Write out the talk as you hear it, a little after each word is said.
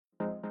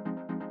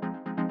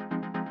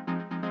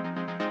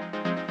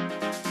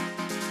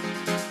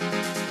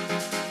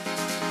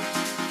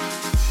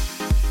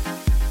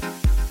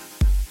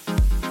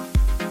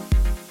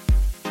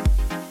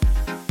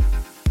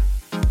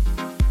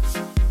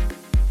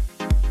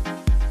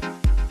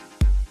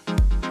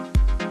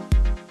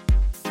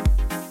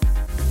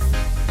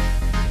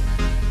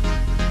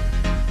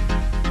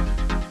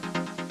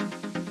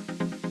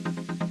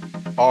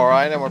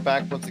right, and we're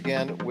back once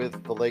again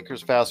with the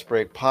Lakers Fast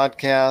Break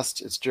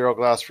podcast. It's Gerald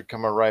Glassford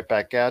coming right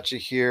back at you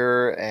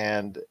here,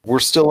 and we're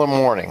still in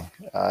mourning.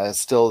 It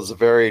still is a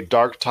very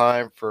dark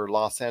time for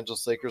Los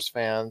Angeles Lakers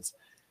fans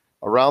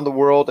around the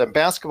world and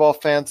basketball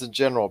fans in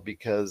general,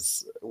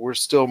 because we're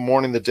still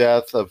mourning the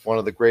death of one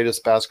of the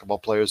greatest basketball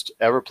players to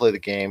ever play the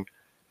game,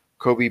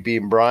 Kobe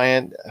Bean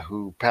Bryant,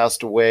 who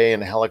passed away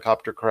in a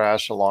helicopter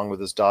crash along with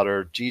his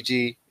daughter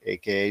Gigi,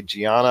 aka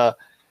Gianna,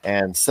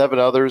 and 7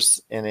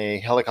 others in a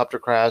helicopter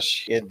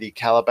crash in the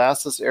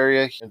Calabasas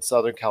area in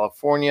Southern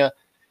California.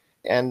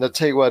 And I'll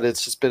tell you what,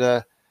 it's just been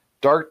a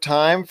dark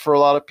time for a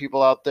lot of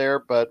people out there,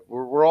 but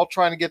we're all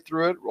trying to get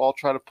through it. We're all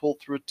trying to pull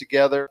through it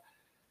together.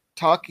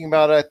 Talking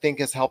about it, I think,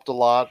 has helped a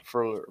lot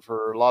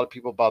for a lot of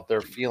people about their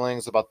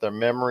feelings, about their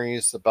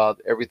memories, about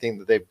everything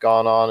that they've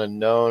gone on and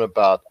known,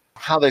 about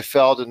how they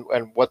felt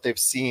and what they've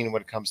seen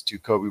when it comes to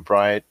Kobe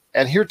Bryant.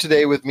 And here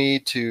today with me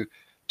to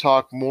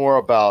talk more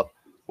about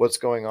what's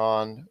going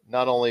on,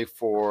 not only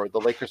for the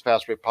Lakers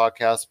Fast Break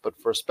podcast, but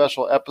for a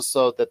special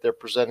episode that they're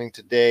presenting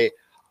today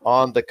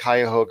on the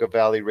Cuyahoga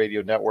Valley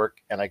Radio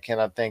Network. And I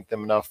cannot thank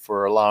them enough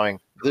for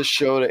allowing this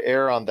show to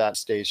air on that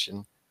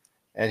station.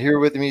 And here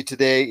with me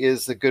today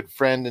is a good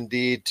friend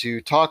indeed to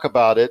talk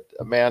about it,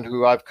 a man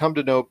who I've come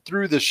to know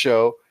through the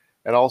show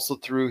and also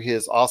through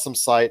his awesome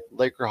site,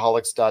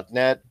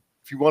 Lakerholics.net.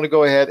 If you want to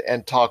go ahead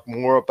and talk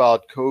more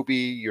about Kobe,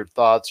 your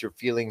thoughts, your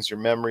feelings, your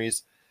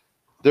memories,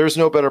 there's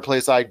no better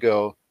place I'd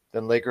go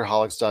than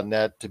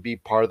Lakerholics.net to be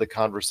part of the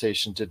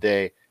conversation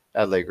today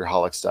at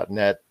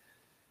Lakerholics.net.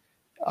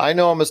 I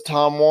know him as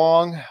Tom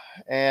Wong,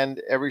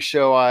 and every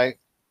show I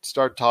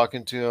start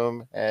talking to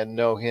him and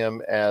know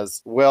him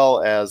as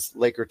well as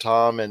Laker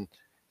Tom. And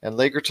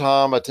Laker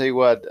Tom, I tell you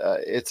what,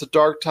 it's a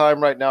dark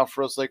time right now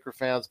for us Laker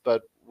fans,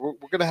 but we're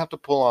going to have to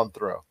pull on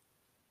through.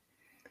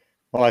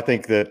 Well, I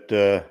think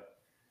that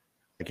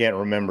I can't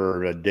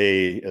remember a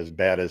day as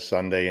bad as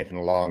Sunday in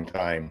a long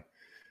time.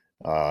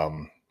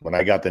 When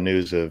I got the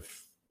news of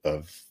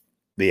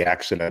the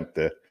accident,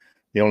 the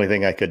only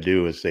thing I could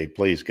do is say,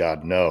 please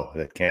God, no,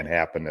 that can't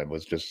happen. It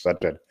was just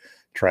such a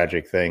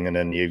tragic thing. And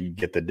then you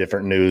get the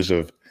different news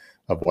of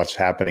what's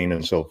happening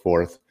and so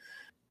forth.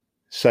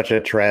 Such a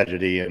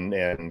tragedy.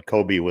 And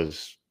Kobe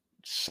was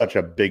such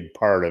a big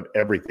part of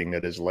everything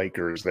that is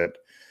Lakers that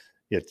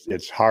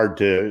it's hard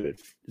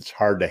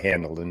to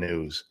handle the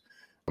news.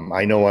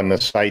 I know on the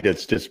site,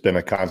 it's just been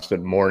a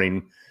constant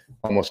mourning.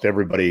 Almost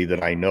everybody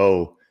that I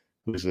know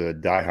who's a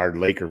diehard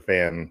Laker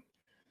fan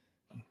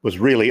was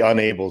really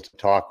unable to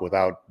talk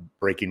without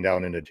breaking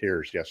down into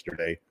tears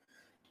yesterday.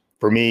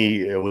 For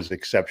me, it was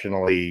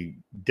exceptionally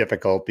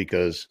difficult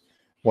because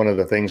one of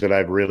the things that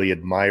I've really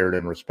admired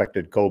and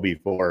respected Kobe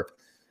for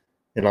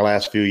in the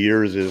last few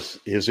years is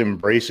his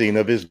embracing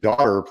of his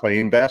daughter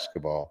playing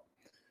basketball.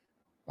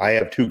 I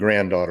have 2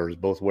 granddaughters,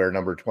 both wear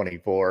number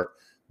 24.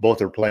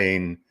 Both are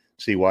playing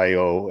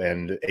CYO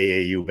and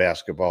AAU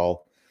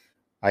basketball.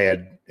 I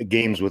had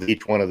games with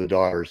each one of the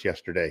daughters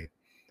yesterday.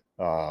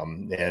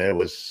 And it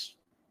was,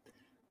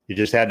 you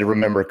just had to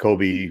remember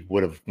Kobe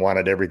would have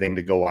wanted everything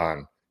to go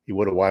on. He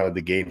would have wanted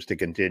the games to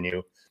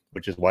continue,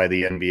 which is why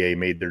the NBA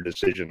made their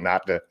decision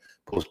not to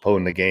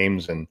postpone the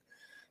games.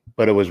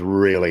 But it was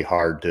really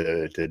hard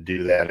to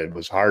do that. It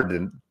was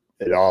hard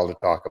at all to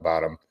talk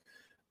about him.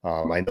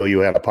 I know you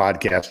had a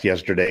podcast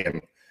yesterday,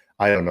 and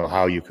I don't know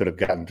how you could have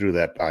gotten through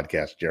that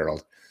podcast,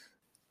 Gerald.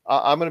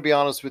 I'm going to be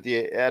honest with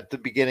you. At the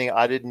beginning,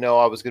 I didn't know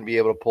I was going to be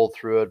able to pull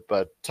through it,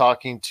 but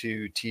talking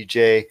to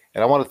TJ,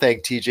 and I want to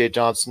thank TJ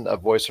Johnson, a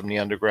voice from the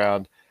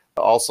underground,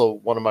 also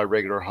one of my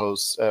regular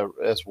hosts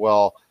as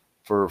well,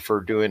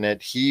 for doing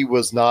it. He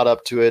was not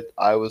up to it.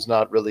 I was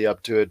not really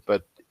up to it,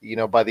 but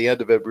by the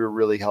end of it, we were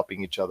really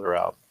helping each other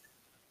out.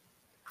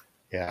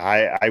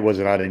 Yeah, I was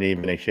not in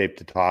even a shape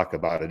to talk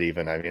about it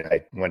even. I mean,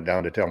 I went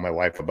down to tell my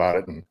wife about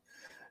it,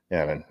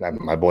 and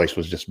my voice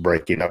was just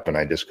breaking up, and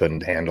I just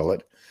couldn't handle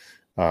it.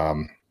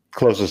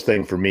 Closest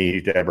thing for me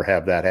to ever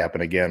have that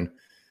happen again.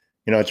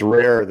 It's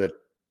rare that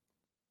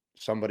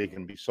somebody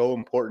can be so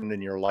important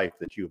in your life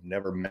that you've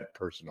never met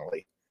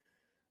personally.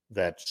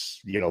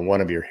 That's, one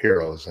of your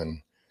heroes.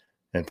 And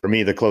for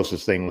me, the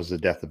closest thing was the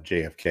death of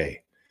JFK.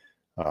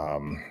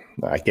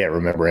 I can't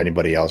remember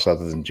anybody else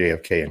other than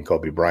JFK and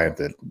Kobe Bryant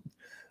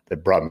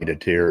that brought me to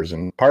tears.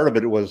 And part of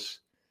it was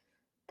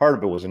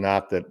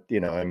not that,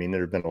 there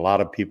have been a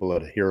lot of people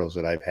that heroes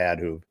that I've had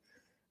who've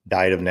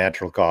died of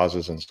natural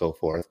causes and so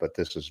forth, but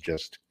this is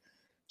just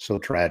so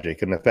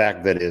tragic. And the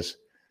fact that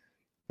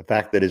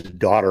his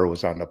daughter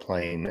was on the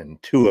plane and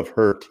 2 of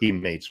her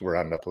teammates were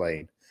on the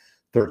plane,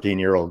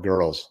 13-year-old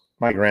girls.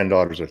 My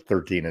granddaughters are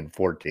 13 and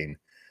 14.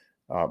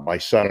 My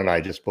son and I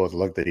just both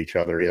looked at each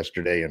other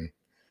yesterday, and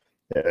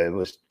it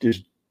was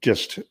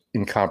just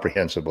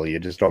incomprehensible. You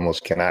just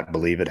almost cannot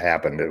believe it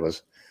happened. It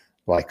was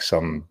like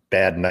some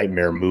bad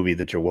nightmare movie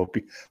that you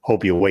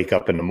hope you wake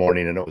up in the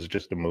morning and it was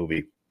just a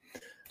movie.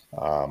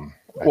 I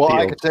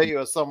can tell you,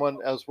 as someone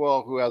as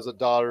well who has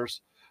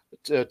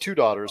 2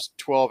 daughters,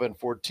 12 and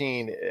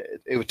 14,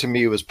 to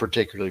me, it was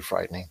particularly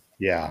frightening.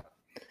 Yeah.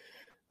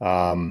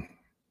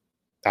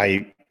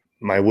 I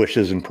my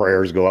wishes and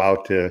prayers go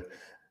out to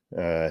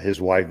his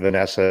wife,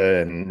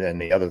 Vanessa,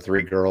 and the other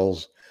three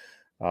girls,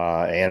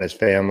 and his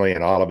family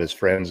and all of his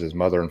friends, his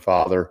mother and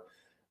father.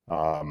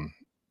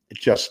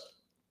 It's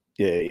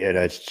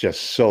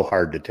just so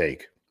hard to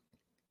take.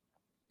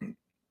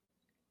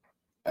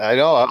 I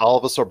know all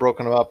of us are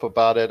broken up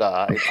about it.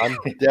 I'm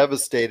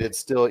devastated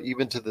still,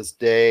 even to this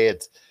day.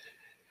 It's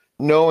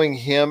knowing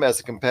him as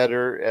a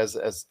competitor,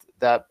 as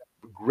that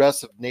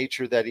aggressive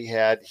nature that he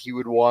had. He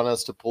would want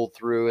us to pull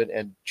through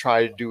and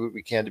try to do what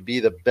we can to be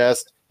the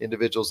best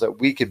individuals that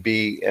we could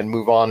be and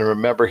move on and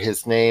remember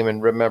his name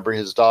and remember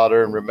his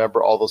daughter and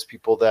remember all those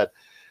people that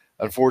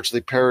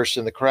unfortunately perished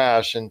in the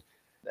crash and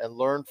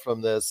learn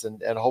from this.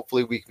 And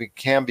hopefully we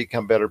can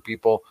become better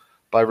people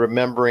by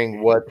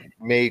remembering what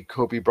made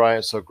Kobe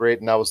Bryant so great.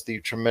 And that was the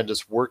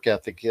tremendous work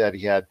ethic that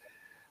he had.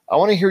 I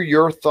want to hear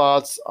your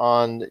thoughts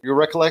on your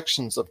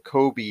recollections of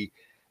Kobe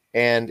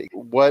and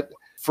what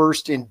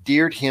first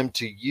endeared him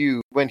to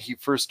you when he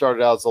first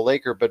started out as a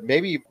Laker, but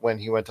maybe when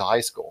he went to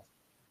high school.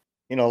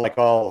 You know, like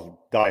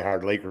all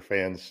diehard Laker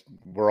fans,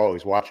 we're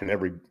always watching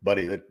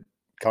everybody that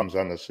comes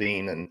on the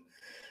scene.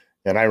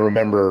 And I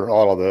remember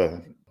all of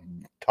the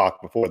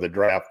talk before the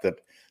draft that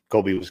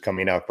Kobe was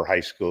coming out for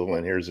high school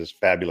and here's this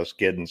fabulous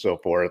kid and so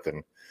forth.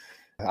 And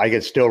I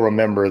can still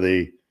remember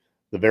the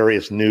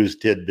various news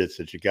tidbits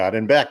that you got.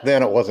 And back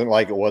then it wasn't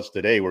like it was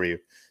today where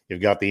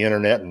you've got the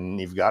internet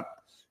and you've got,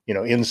 you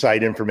know,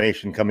 inside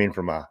information coming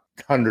from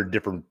 100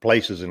 different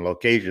places and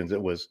locations.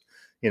 It was,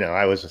 you know,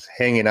 I was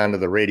hanging onto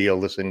the radio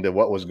listening to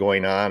what was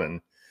going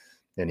on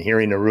and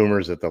hearing the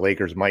rumors that the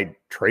Lakers might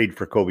trade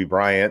for Kobe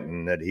Bryant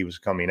and that he was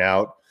coming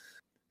out.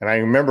 And I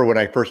remember when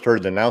I first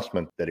heard the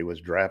announcement that he was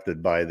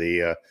drafted by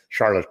the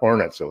Charlotte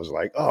Hornets, it was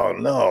like, oh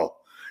no,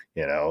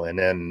 you know, and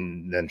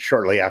then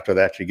shortly after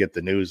that, you get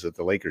the news that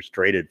the Lakers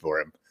traded for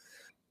him.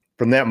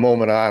 From that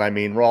moment on, I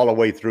mean, we're all the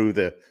way through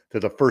to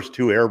the first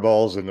two air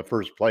balls in the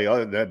first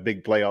that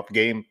big playoff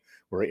game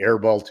where he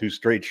airballed 2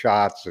 straight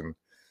shots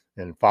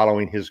and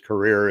following his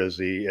career as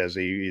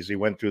he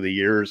went through the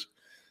years.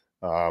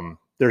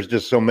 There's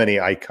just so many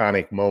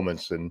iconic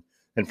moments. And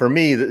for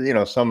me, you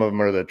know, some of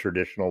them are the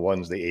traditional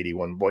ones, the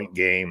 81-point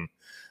game,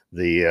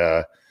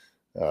 the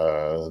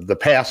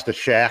pass to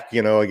Shaq,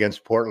 you know,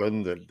 against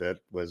Portland, that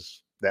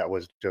was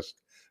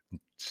just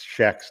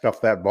Shaq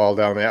stuffed that ball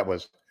down. That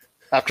was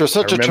after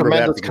such a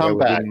tremendous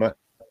comeback.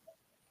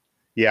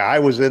 I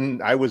was in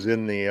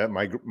the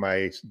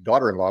my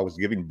daughter-in-law was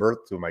giving birth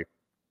to my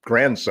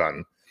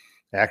grandson.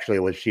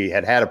 Actually, she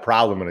had a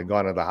problem and had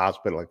gone to the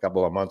hospital a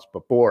couple of months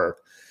before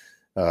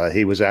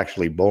he was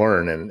actually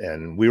born,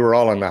 and we were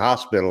all in the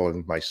hospital,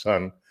 and my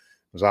son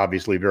was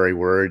obviously very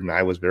worried, and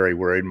I was very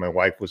worried. My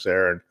wife was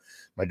there, and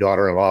my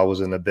daughter-in-law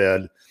was in the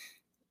bed,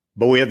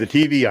 but we had the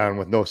TV on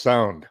with no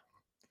sound,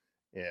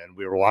 and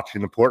we were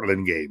watching the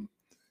Portland game,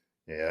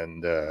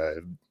 and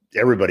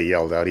everybody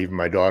yelled out, even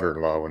my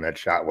daughter-in-law, when that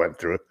shot went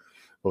through. It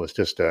was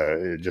just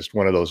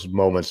one of those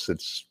moments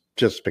that's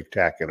just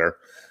spectacular.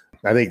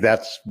 I think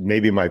that's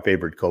maybe my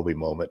favorite Kobe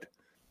moment.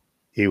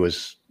 He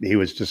was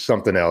just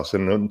something else.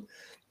 And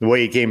the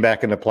way he came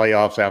back in the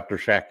playoffs after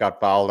Shaq got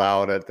fouled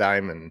out at the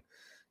time, and,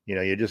 you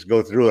know, you just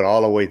go through it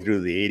all the way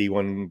through the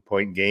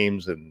 81-point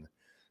games and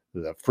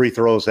the free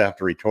throws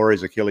after he tore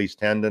his Achilles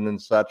tendon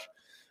and such.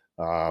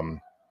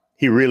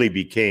 He really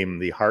became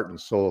the heart and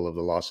soul of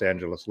the Los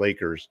Angeles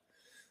Lakers.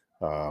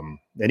 And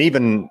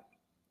even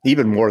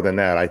more than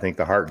that, I think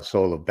the heart and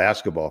soul of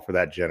basketball for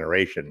that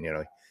generation. You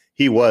know,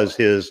 he was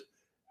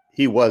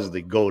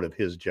the GOAT of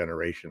his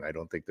generation. I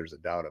don't think there's a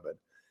doubt of it.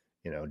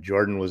 You know,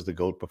 Jordan was the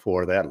GOAT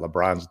before that.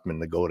 LeBron's been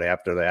the GOAT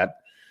after that.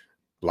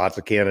 Lots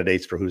of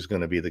candidates for who's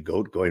going to be the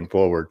GOAT going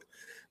forward.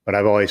 But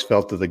I've always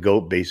felt that the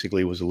GOAT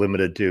basically was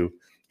limited to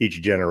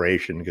each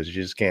generation because you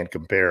just can't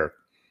compare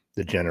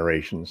the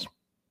generations.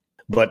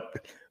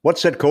 But what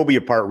set Kobe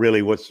apart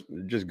really was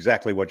just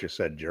exactly what you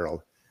said,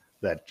 Gerald,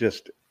 that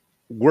just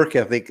work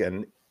ethic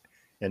and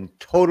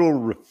total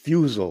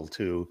refusal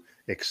to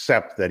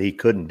accept that he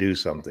couldn't do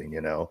something,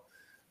 you know.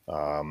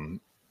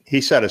 He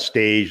set a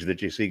stage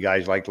that you see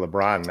guys like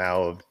LeBron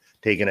now have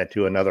taken it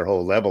to another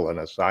whole level in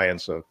a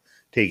science of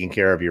taking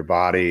care of your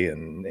body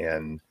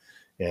and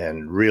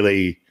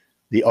really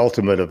the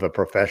ultimate of a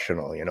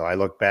professional. You know, I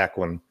look back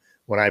when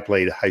I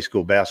played high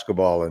school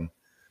basketball, and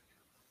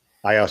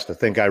I used to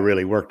think I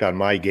really worked on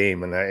my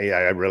game and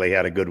I really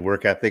had a good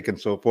work ethic and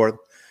so forth.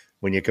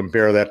 When you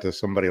compare that to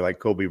somebody like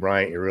Kobe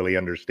Bryant, you really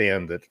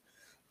understand that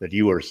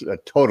you were a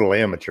total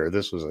amateur.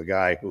 This was a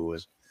guy who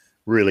was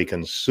really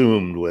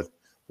consumed with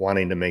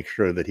wanting to make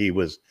sure that he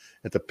was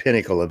at the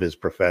pinnacle of his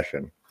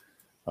profession.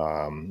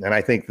 And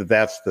I think that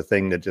that's the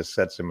thing that just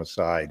sets him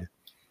aside.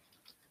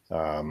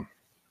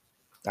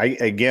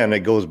 Again,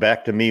 it goes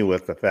back to me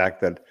with the fact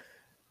that,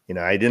 you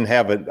know,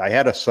 I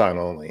had a son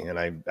only, and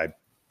I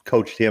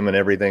coached him and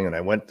everything. And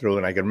I went through,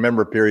 and I can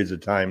remember periods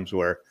of times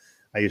where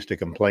I used to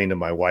complain to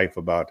my wife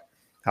about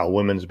how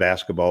women's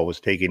basketball was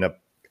taking up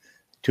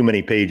too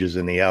many pages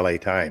in the LA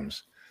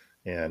Times.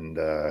 And,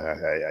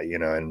 you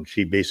know, and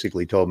she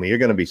basically told me, you're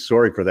going to be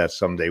sorry for that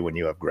someday when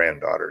you have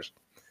granddaughters.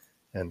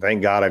 And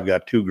thank God I've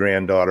got 2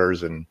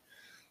 granddaughters. And,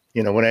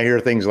 when I hear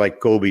things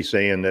like Kobe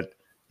saying that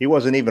he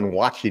wasn't even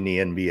watching the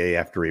NBA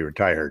after he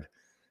retired,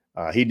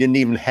 he didn't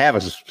even have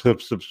a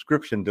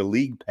subscription to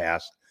League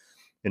Pass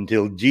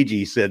until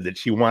Gigi said that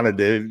she wanted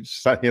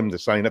him to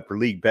sign up for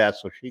League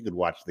Pass so she could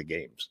watch the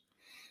games.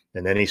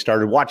 And then he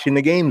started watching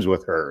the games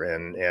with her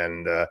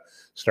and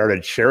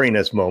started sharing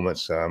us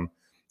moments.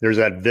 There's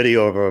that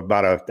video of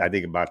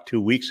about 2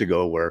 weeks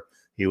ago where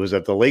he was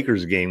at the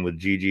Lakers game with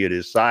Gigi at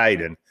his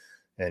side, and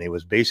he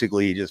was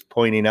basically just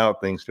pointing out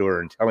things to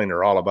her and telling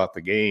her all about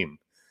the game.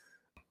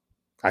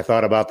 I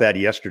thought about that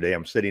yesterday.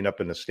 I'm sitting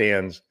up in the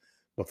stands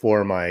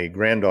before my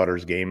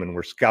granddaughter's game, and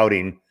we're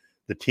scouting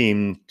the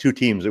 2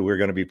 teams that we're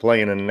going to be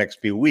playing in the next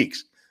few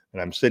weeks.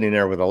 And I'm sitting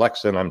there with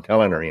Alexa, and I'm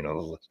telling her,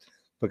 look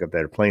at that,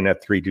 they're playing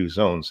that 3-2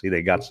 zone. See,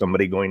 they got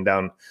somebody going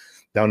down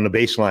the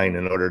baseline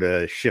in order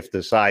to shift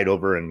the side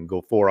over and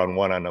go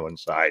 4-on-1 on the one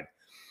side.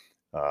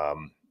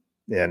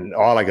 And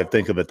all I could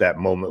think of at that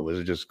moment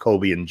was just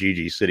Kobe and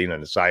Gigi sitting on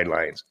the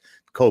sidelines.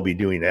 Kobe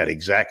doing that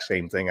exact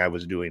same thing I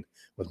was doing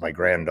with my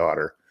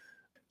granddaughter.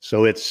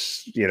 So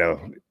it's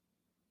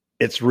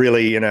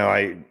really,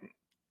 Barack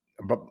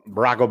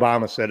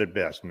Obama said it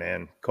best,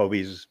 man.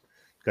 Kobe's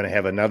going to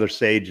have another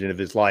stage of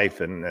his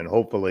life, and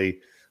hopefully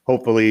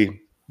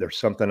there's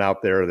something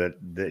out there that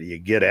you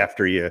get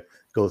after you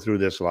go through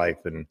this life,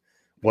 and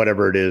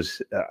whatever it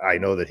is, I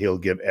know that he'll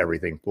give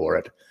everything for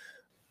it.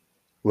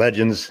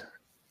 Legends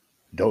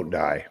don't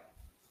die.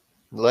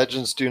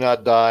 Legends do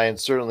not die, and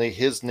certainly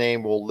his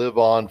name will live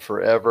on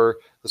forever,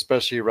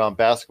 especially around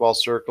basketball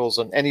circles.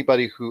 And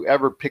anybody who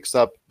ever picks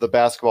up the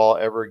basketball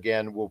ever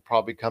again will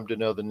probably come to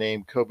know the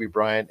name Kobe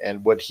Bryant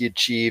and what he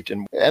achieved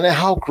and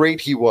how great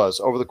he was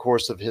over the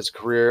course of his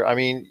career. I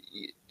mean,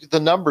 the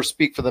numbers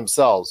speak for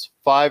themselves.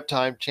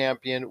 5-time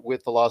champion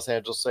with the Los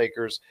Angeles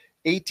Lakers,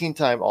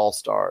 18-time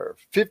All-Star,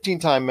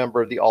 15-time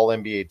member of the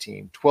All-NBA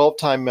team,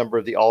 12-time member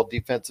of the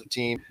All-Defensive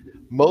team,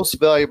 most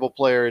valuable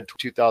player in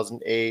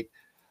 2008.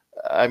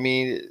 I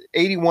mean,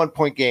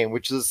 81-point game,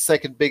 which is the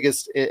second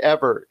biggest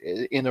ever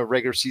in a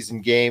regular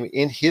season game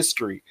in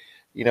history.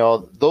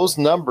 Those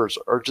numbers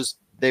are just,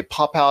 they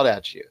pop out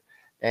at you.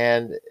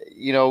 And,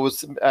 it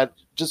was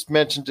just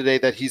mentioned today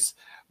that he's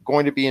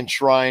going to be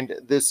enshrined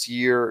this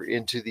year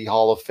into the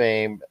Hall of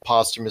Fame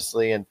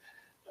posthumously. And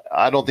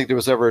I don't think there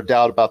was ever a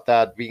doubt about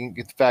that, being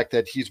the fact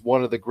that he's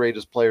one of the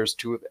greatest players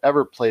to have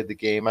ever played the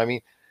game. I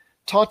mean,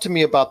 talk to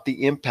me about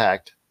the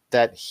impact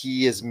that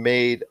he has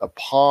made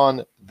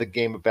upon the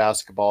game of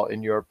basketball,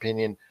 in your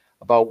opinion,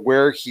 about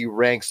where he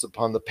ranks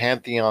upon the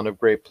pantheon of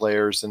great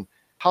players, and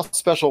how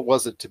special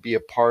was it to be a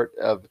part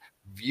of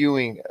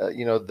viewing,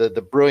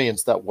 the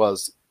brilliance that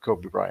was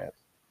Kobe Bryant?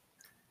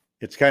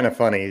 It's kind of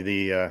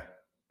funny.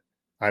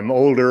 I'm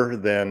older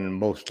than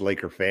most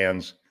Laker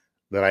fans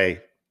that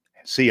I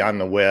see on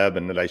the web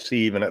and that I see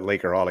even at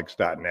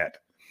Lakerholics.net.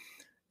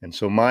 And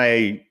so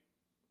my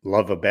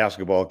love of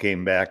basketball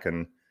came back,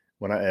 and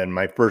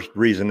my first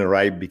reason that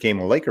I became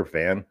a Laker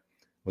fan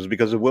was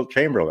because of Wilt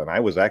Chamberlain. I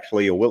was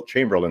actually a Wilt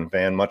Chamberlain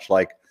fan, much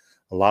like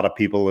a lot of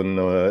people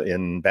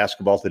in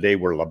basketball today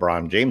were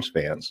LeBron James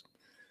fans.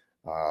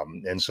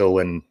 And so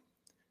when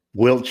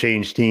Wilt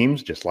changed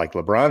teams, just like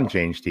LeBron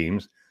changed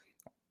teams,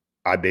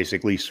 I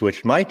basically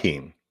switched my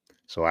team.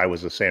 So I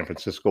was a San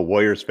Francisco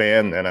Warriors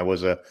fan, then I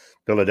was a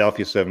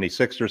Philadelphia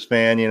 76ers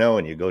fan,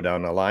 and you go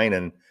down the line,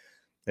 and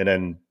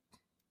then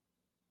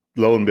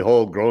lo and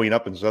behold, growing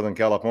up in Southern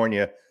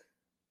California,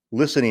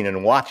 listening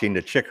and watching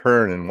to Chick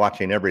Hearn and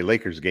watching every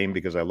Lakers game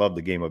because I love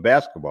the game of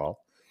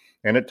basketball,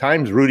 and at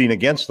times rooting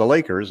against the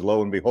Lakers,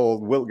 lo and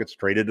behold, Wilt gets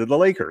traded to the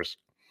Lakers.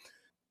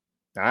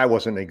 I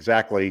wasn't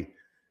exactly,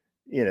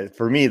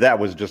 for me, that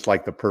was just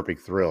like the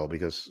perfect thrill,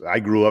 because I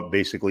grew up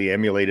basically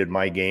emulated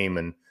my game,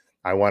 and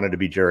I wanted to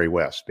be Jerry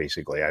West,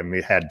 basically. I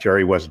had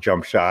Jerry West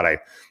jump shot. I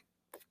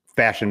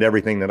fashioned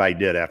everything that I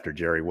did after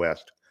Jerry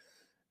West.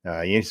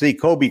 You see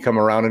Kobe come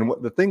around, and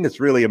the thing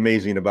that's really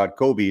amazing about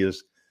Kobe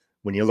is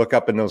when you look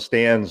up in those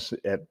stands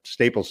at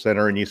Staples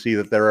Center and you see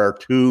that there are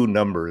 2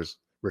 numbers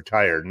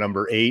retired,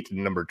 number 8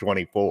 and number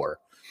 24.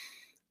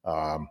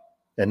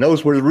 And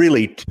those were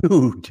really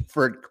 2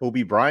 different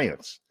Kobe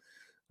Bryants.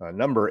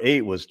 Number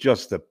 8 was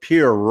just the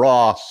pure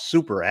raw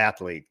super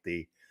athlete,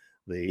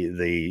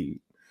 the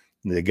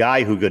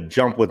guy who could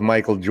jump with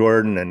Michael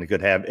Jordan and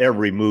could have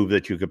every move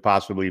that you could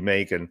possibly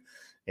make,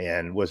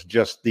 and was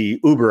just the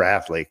uber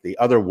athlete, the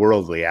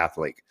otherworldly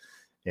athlete.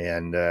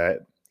 And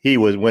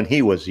when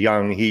he was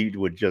young, he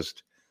would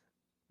just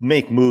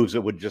make moves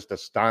that would just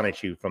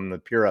astonish you from the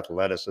pure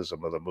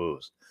athleticism of the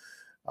moves.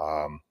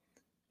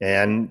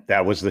 And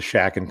that was the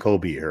Shaq and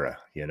Kobe era,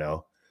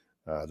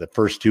 the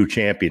first 2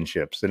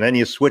 championships. And then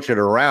you switch it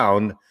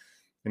around,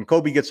 and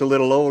Kobe gets a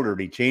little older.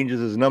 He changes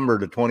his number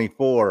to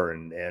 24,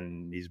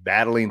 and he's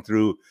battling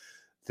through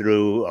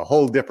a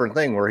whole different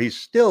thing where he's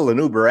still an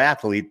uber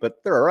athlete, but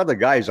there are other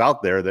guys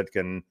out there that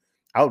can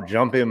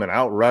outjump him and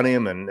outrun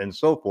him and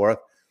so forth.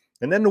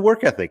 And then the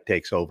work ethic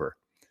takes over.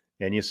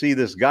 And you see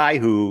this guy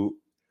who,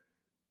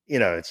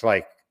 it's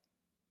like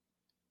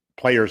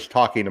players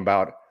talking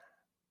about,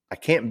 I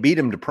can't beat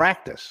him to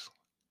practice.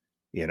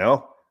 You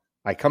know,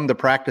 I come to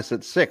practice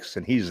at 6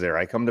 and he's there.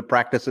 I come to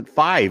practice at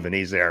 5 and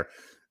he's there.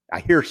 I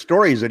hear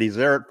stories that he's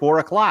there at 4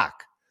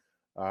 o'clock.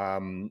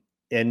 And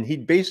he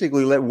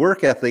basically let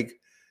work ethic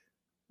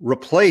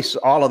replace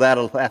all of that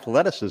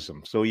athleticism.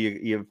 So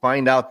you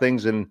find out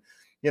things, and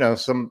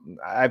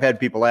I've had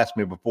people ask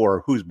me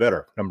before, who's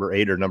better, number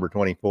 8 or number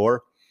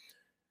 24?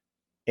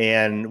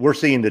 And we're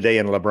seeing today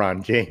in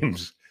LeBron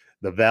James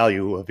the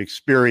value of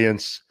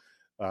experience,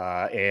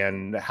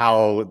 and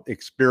how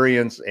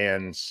experience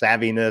and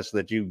savviness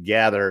that you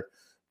gather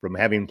from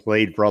having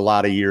played for a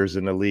lot of years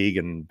in the league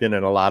and been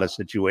in a lot of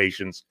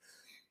situations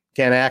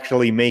can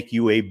actually make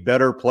you a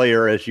better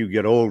player as you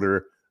get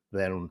older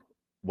than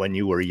when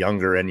you were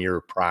younger in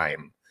your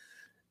prime.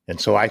 And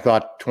so I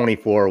thought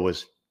 24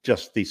 was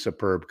just the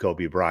superb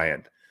Kobe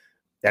Bryant.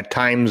 At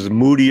times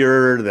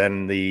moodier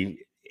than the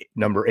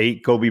number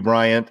 8 Kobe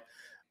Bryant,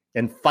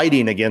 and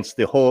fighting against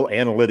the whole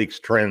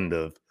analytics trend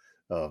of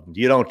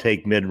you don't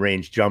take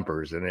mid-range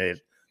jumpers,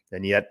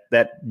 and yet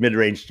that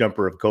mid-range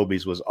jumper of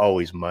Kobe's was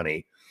always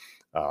money.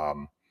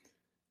 And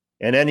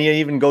then you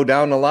even go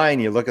down the line,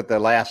 you look at the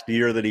last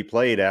year that he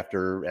played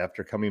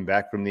after coming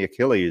back from the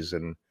Achilles,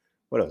 and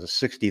what was it,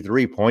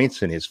 63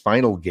 points in his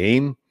final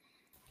game?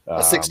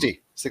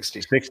 60.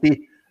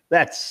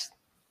 That's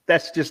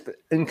just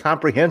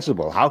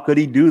incomprehensible. How could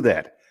he do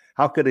that?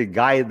 How could a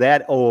guy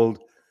that old,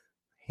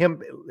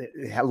 him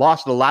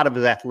lost a lot of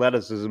his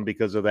athleticism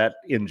because of that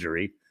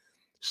injury,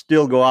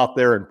 still go out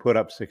there and put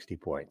up 60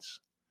 points?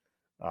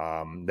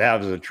 That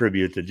was a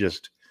tribute to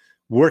just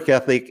work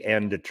ethic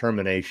and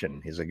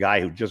determination. He's a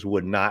guy who just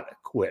would not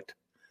quit.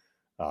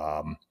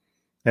 And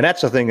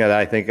that's the thing that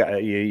I think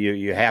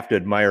you have to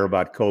admire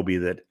about Kobe,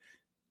 that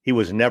he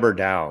was never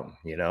down.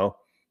 He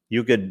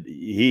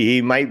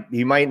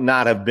might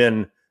not have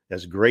been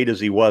as great as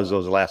he was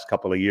those last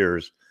couple of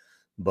years,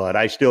 but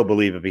I still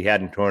believe if he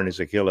hadn't torn his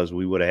Achilles,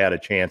 we would have had a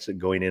chance at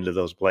going into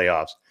those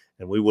playoffs,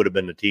 and we would have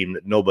been the team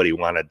that nobody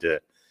wanted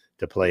to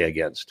play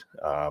against.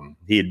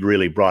 He had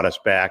really brought us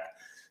back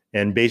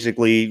and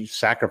basically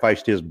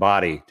sacrificed his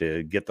body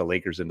to get the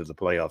Lakers into the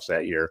playoffs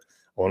that year,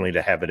 only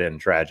to have it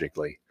end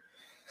tragically.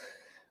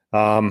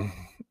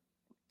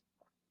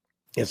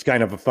 It's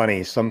kind of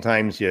funny.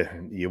 Sometimes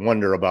you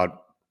wonder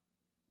about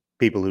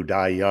people who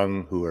die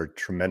young, who are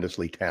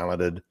tremendously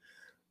talented.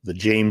 The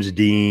James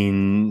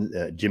Dean,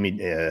 Jimmy.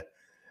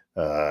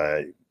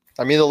 I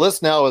mean, the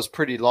list now is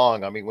pretty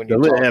long. I mean, when you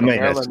talk about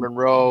Marilyn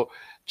Monroe,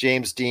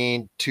 James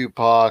Dean,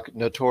 Tupac,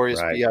 Notorious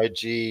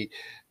B.I.G.,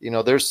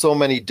 there's so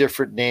many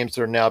different names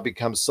that are now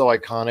become so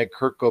iconic.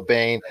 Kurt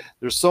Cobain.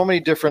 There's so many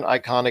different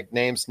iconic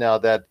names now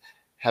that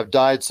have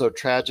died so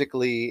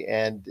tragically,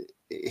 and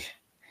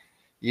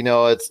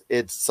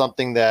it's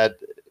something that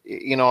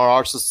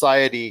our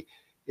society,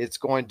 it's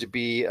going to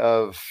be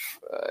of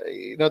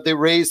they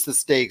raise the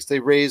stakes, they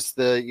raise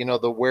the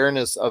the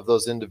awareness of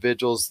those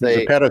individuals. There's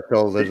a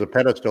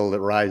pedestal that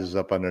rises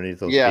up underneath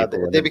those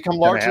people. They become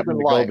larger than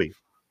life.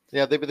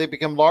 Yeah, they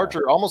become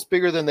larger, almost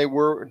bigger than they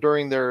were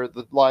during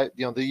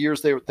the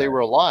years they were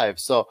alive.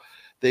 So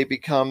they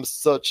become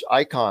such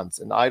icons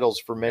and idols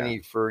for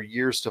many for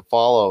years to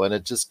follow, and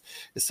it just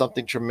is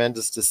something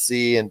tremendous to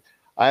see. And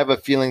I have a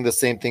feeling the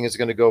same thing is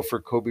going to go for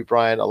Kobe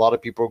Bryant. A lot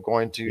of people are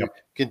going to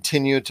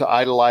continue to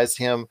idolize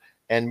him,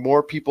 and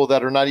more people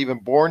that are not even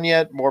born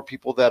yet, more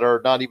people that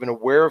are not even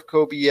aware of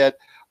Kobe yet,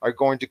 are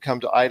going to come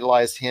to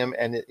idolize him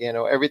and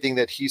everything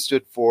that he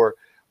stood for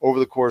over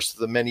the course of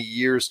the many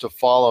years to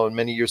follow and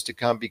many years to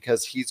come,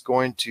 because he's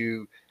going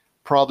to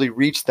probably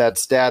reach that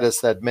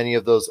status that many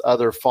of those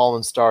other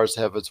fallen stars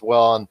have as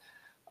well. And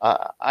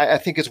I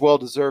think it's well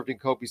deserved in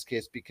Kobe's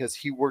case, because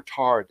he worked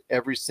hard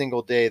every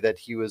single day that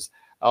he was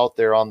out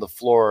there on the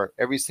floor,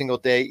 every single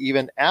day,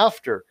 even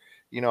after,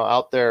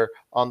 out there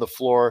on the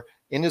floor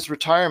in his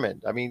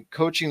retirement. I mean,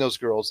 coaching those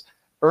girls,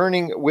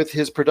 earning with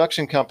his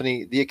production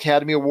company the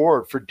Academy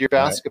Award for Dear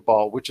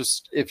Basketball, which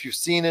is, if you've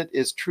seen it,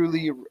 is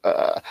truly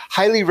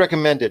highly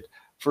recommended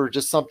for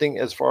just something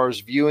as far as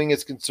viewing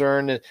is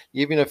concerned. And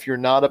even if you're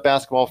not a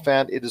basketball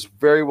fan, it is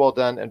very well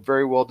done and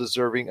very well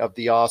deserving of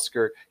the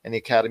Oscar and the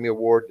Academy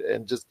Award.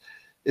 And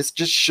it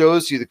just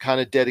shows you the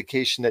kind of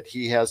dedication that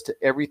he has to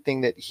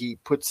everything that he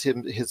puts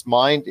his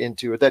mind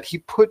into, or that he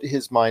put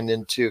his mind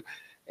into.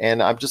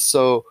 And I'm just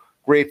so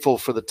grateful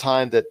for the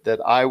time that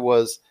I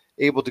was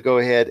able to go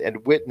ahead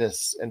and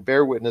witness and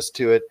bear witness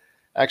to it.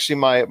 Actually,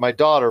 my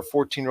daughter,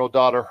 14-year-old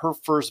daughter, her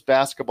first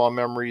basketball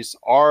memories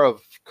are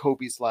of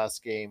Kobe's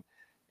last game.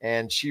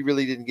 And she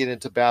really didn't get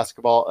into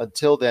basketball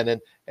until then.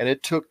 And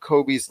it took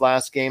Kobe's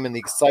last game and the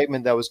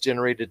excitement that was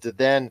generated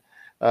then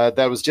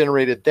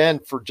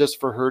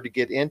for her to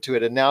get into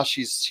it. And now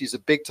she's a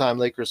big time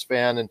Lakers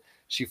fan, and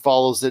she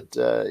follows it,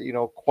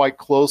 quite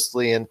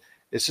closely. And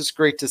it's just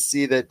great to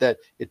see that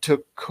it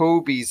took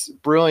Kobe's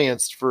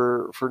brilliance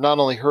for not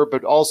only her,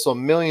 but also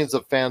millions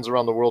of fans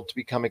around the world to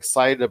become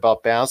excited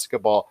about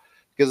basketball,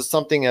 because it's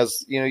something,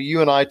 as you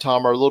and I,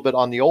 Tom, are a little bit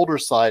on the older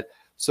side.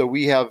 So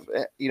we have,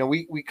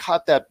 we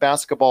caught that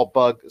basketball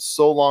bug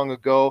so long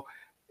ago.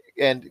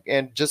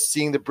 and just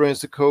seeing the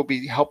brilliance of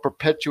Kobe help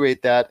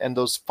perpetuate that, and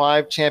those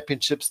 5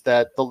 championships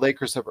that the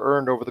Lakers have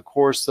earned over the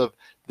course of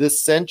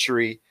this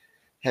century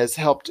has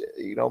helped,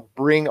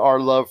 bring our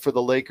love for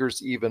the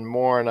Lakers even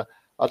more. And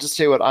I'll just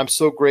tell you what, I'm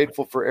so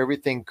grateful for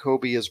everything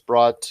Kobe has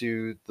brought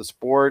to the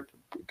sport,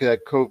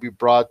 that Kobe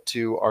brought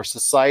to our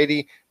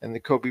society, and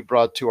that Kobe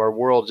brought to our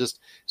world. It's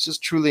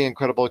just truly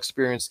incredible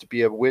experience to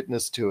be a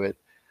witness to it.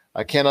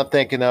 I cannot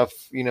thank enough,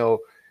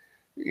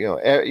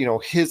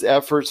 his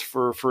efforts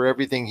for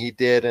everything he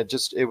did. And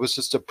it was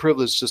just a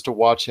privilege just to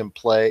watch him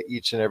play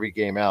each and every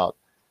game out.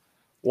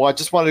 Well, I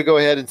just wanted to go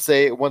ahead and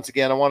say once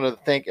again, I wanted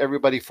to thank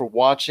everybody for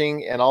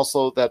watching, and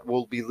also that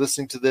we'll be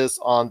listening to this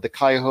on the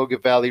Cuyahoga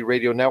Valley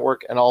Radio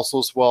Network, and also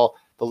as well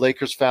the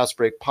Lakers Fast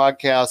Break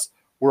podcast.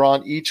 We're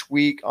on each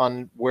week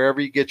on wherever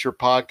you get your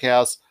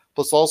podcasts.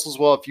 Plus also as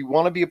well, if you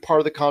want to be a part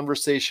of the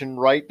conversation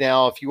right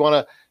now, if you want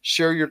to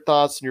share your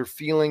thoughts and your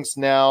feelings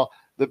now,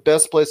 the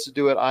best place to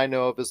do it I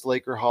know of is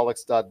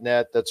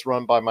Lakerholics.net. That's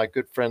run by my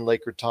good friend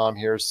Laker Tom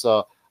here.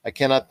 So I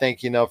cannot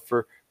thank you enough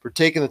for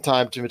taking the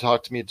time to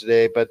talk to me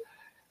today. But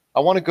I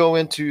want to go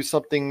into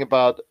something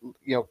about,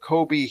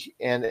 Kobe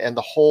and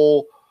the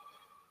whole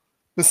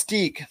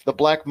mystique, the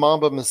Black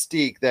Mamba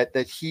mystique that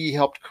he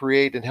helped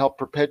create and help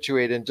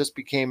perpetuate, and just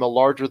became a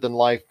larger than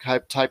life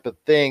type of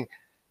thing.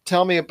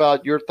 Tell me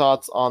about your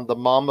thoughts on the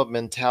Mamba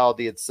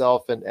mentality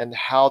itself, and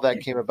how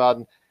that came about,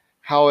 and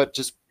how it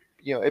just,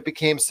 it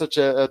became such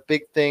a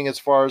big thing as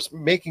far as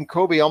making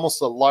Kobe almost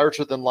a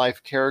larger than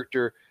life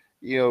character,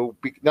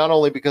 not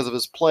only because of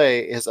his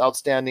play, his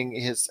outstanding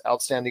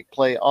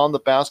play on the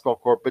basketball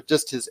court, but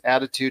just his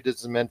attitude,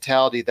 his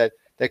mentality that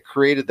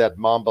created that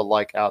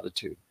Mamba-like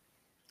attitude.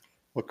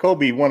 Well,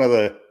 Kobe, one of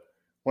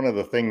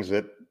the things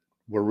that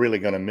we're really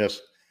going to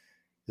miss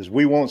is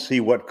we won't see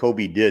what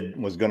Kobe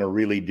was going to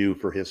really do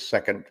for his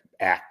second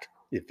act,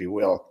 if you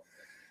will,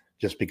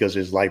 just because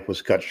his life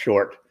was cut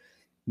short.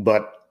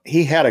 But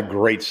he had a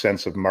great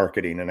sense of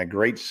marketing and a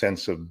great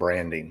sense of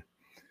branding.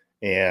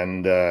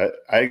 And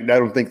I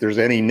don't think there's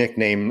any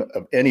nickname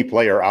of any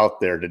player out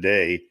there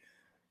today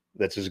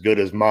that's as good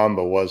as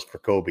Mamba was for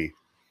Kobe.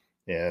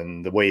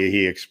 And the way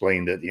he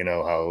explained it,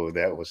 how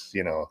that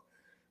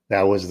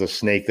was the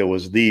snake that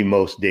was the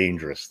most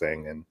dangerous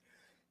thing.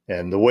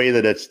 And the way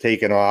that it's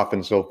taken off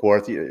and so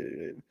forth,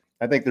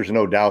 I think there's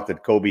no doubt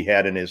that Kobe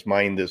had in his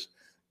mind this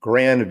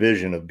grand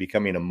vision of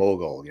becoming a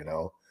mogul,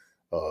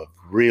 of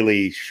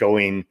really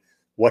showing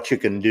what you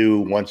can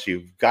do once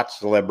you've got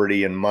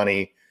celebrity and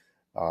money.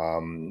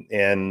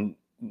 And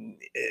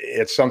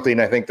it's something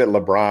I think that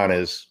LeBron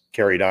has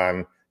carried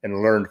on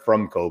and learned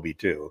from Kobe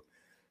too.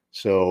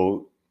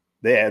 So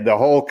the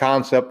whole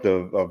concept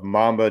of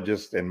Mamba,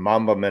 and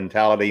Mamba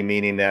mentality,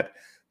 meaning that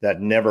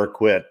never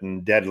quit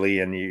and deadly,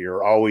 and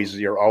you're always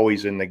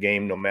in the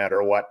game no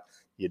matter what.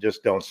 You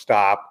just don't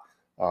stop.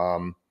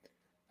 I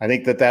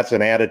think that's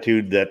an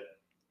attitude that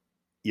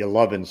you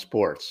love in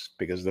sports,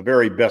 because the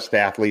very best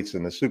athletes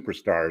and the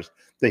superstars,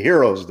 the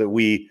heroes that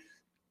we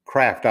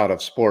craft out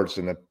of sports,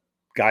 and the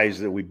guys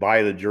that we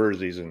buy the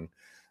jerseys and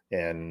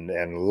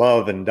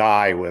love and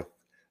die with,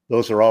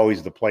 those are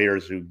always the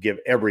players who give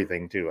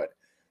everything to it.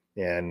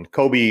 And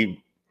Kobe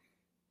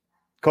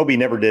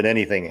never did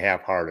anything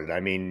half-hearted. I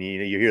mean,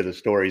 you hear the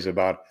stories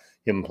about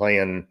him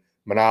playing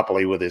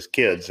Monopoly with his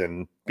kids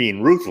and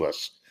being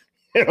ruthless,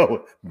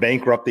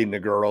 bankrupting the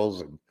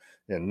girls and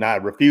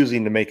not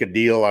refusing to make a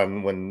deal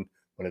on when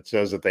it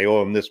says that they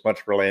owe him this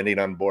much for landing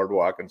on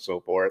boardwalk and so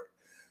forth.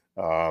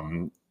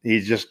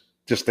 He's just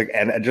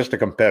a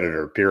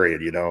competitor,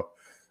 period.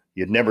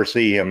 You'd never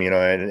see him,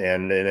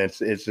 and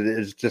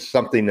it's just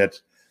something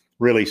that's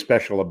really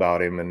special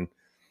about him. And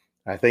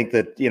I think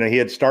that, he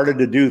had started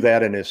to do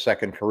that in his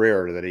second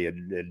career, that he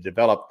had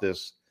developed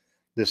this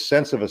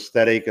sense of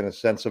aesthetic and a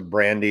sense of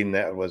branding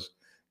that was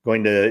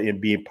going to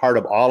be part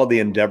of all of the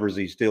endeavors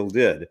he still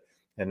did.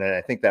 And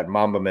I think that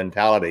Mamba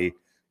mentality,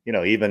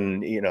 where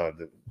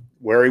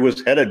he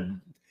was headed,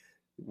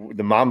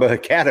 the Mamba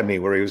Academy,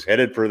 where he was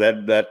headed for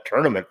that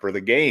tournament for the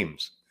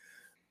games.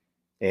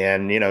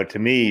 And, to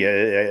me,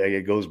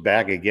 it goes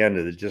back again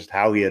to just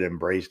how he had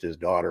embraced his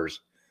daughter's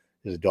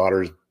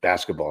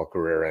basketball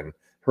career and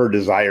her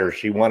desire.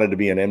 She wanted to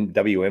be an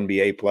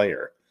WNBA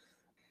player.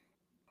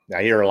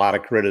 I hear a lot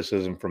of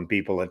criticism from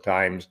people at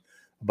times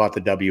about the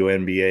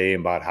WNBA,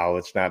 about how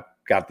it's not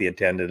got the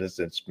attendance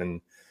that's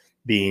been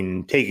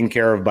being taken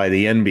care of by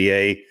the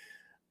NBA.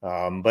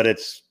 But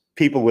it's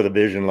people with a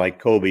vision like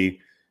Kobe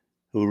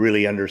who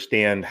really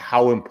understand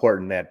how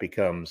important that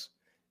becomes.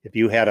 If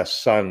you had a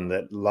son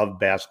that loved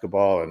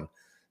basketball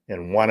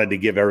and wanted to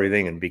give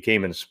everything and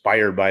became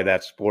inspired by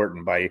that sport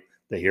and by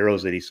the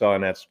heroes that he saw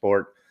in that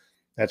sport,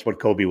 that's what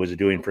Kobe was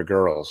doing for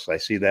girls. I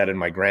see that in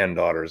my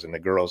granddaughters and the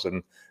girls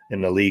in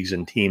the leagues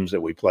and teams that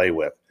we play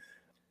with.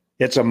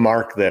 It's a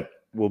mark that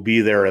will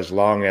be there as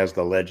long as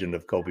the legend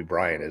of Kobe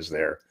Bryant is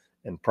there,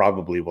 and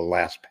probably will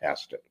last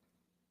past it.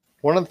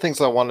 One of the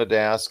things I wanted to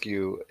ask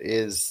you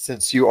is,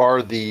 since you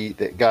are the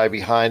guy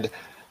behind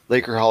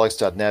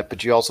LakerHolics.net,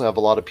 but you also have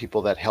a lot of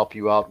people that help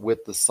you out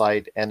with the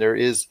site. And there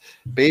is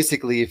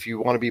basically, if you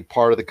want to be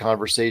part of the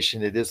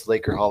conversation, it is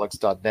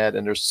LakerHolics.net.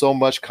 And there's so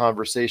much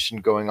conversation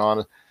going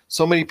on,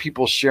 so many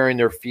people sharing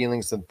their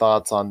feelings and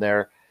thoughts on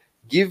there.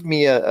 Give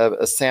me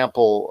a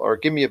sample, or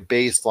give me a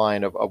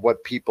baseline of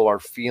what people are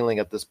feeling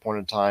at this point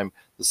in time.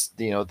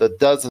 The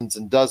dozens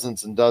and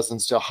dozens and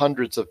dozens to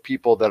hundreds of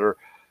people that are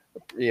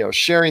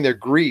sharing their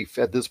grief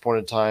at this point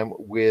in time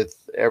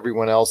with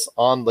everyone else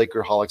on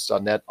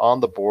LakerHolics.net,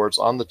 on the boards,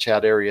 on the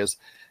chat areas.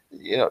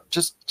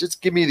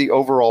 Just give me the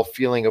overall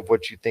feeling of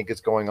what you think is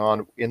going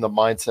on in the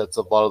mindsets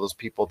of a lot of those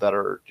people that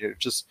are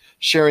just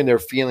sharing their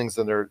feelings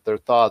and their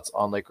thoughts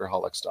on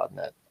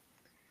LakerHolics.net.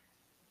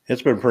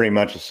 It's been pretty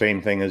much the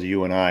same thing as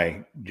you and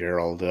I,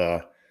 Gerald.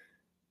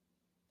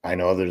 I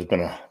know there's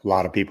been a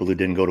lot of people who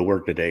didn't go to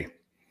work today,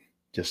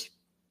 just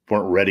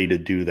weren't ready to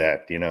do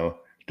that,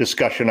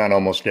 discussion on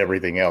almost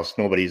everything else.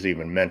 Nobody's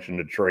even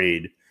mentioned a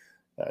trade.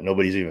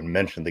 Nobody's even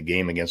mentioned the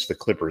game against the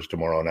Clippers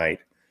tomorrow night.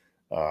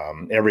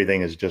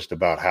 Everything is just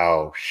about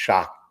how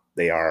shocked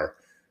they are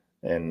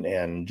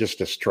and just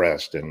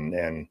distressed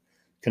and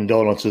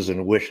condolences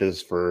and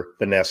wishes for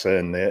Vanessa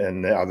and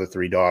the other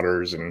three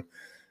daughters.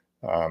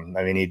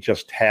 And he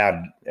just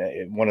had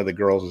one of the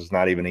girls is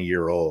not even a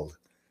year old.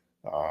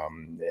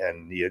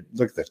 And you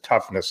look at the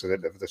toughness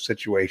of the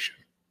situation.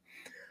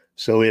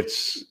 So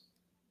it's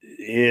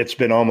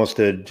been almost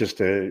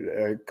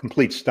a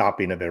complete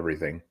stopping of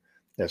everything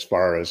as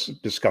far as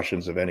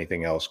discussions of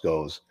anything else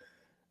goes.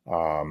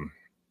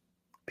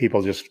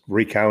 People just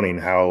recounting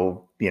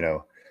how,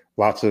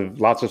 lots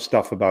of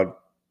stuff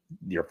about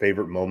your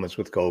favorite moments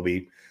with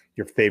Kobe,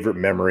 your favorite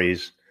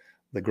memories,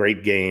 the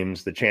great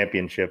games, the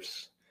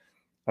championships.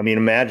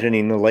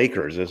 Imagining the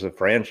Lakers as a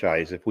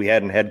franchise, if we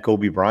hadn't had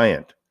Kobe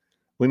Bryant,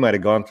 we might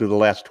have gone through the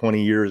last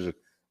 20 years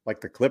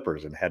like the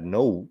Clippers and had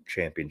no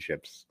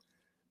championships.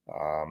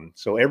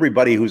 So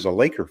everybody who's a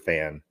Laker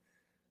fan,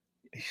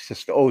 he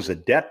just owes a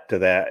debt to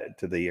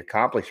the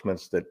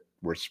accomplishments that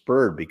were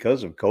spurred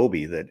because of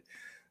Kobe, that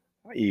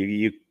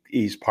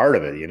he's part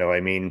of it.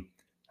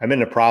 I'm in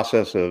the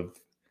process of,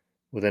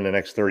 within the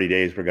next 30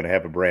 days, we're going to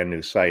have a brand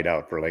new site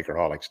out for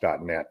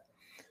LakerHolics.net.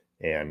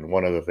 And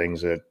one of the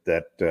things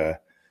that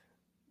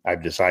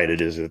I've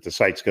decided is that the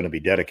site's going to be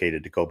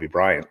dedicated to Kobe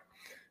Bryant,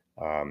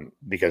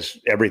 because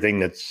everything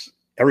that's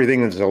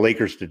the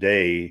Lakers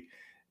today,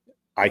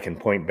 I can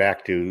point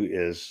back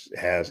to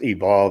has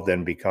evolved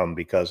and become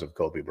because of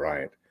Kobe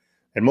Bryant.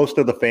 And most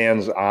of the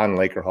fans on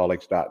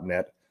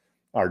LakerHolics.net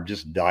are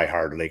just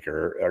diehard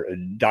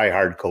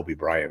Kobe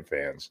Bryant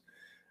fans.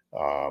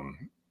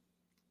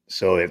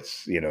 So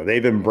it's,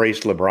 they've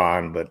embraced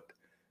LeBron,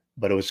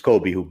 but it was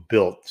Kobe who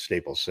built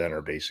Staples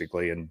Center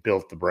basically, and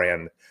built the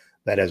brand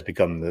that has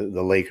become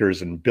the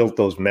Lakers, and built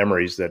those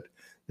memories that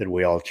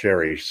we all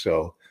cherish.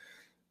 So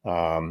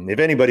if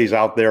anybody's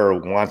out there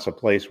who wants a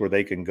place where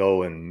they can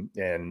go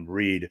and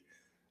read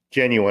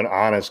genuine,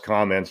 honest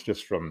comments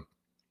just from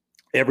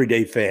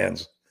everyday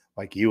fans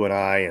like you and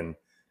I,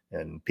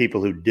 and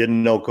people who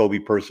didn't know Kobe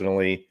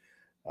personally,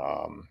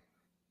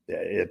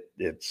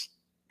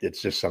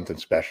 it's just something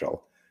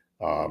special.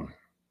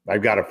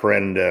 I've got a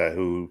friend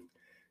who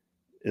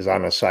is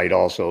on the site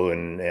also,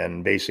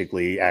 and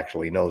basically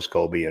actually knows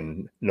Kobe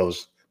and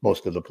knows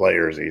most of the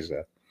players. He's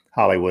a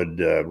Hollywood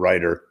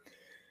writer.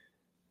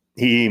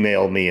 He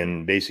emailed me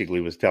and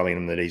basically was telling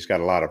him that he's got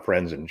a lot of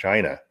friends in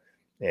China,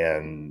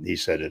 and he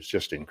said it's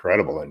just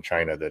incredible in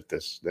China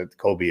that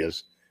Kobe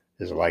is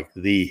like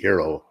the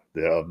hero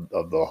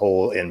of the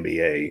whole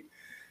NBA.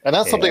 And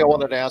that's something I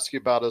wanted to ask you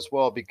about as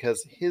well,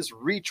 because his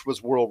reach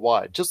was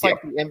worldwide, just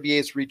like the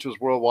NBA's reach was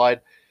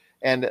worldwide.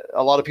 And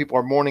a lot of people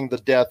are mourning the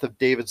death of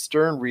David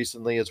Stern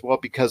recently as well,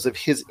 because of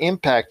his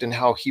impact and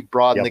how he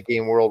broadened the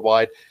game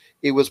worldwide.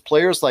 It was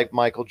players like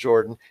Michael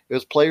Jordan, it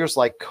was players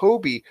like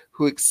Kobe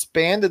who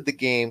expanded the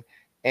game,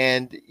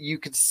 and you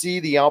could see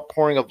the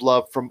outpouring of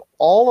love from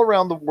all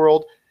around the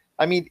world.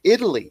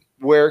 Italy,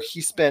 where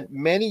he spent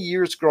many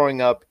years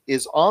growing up,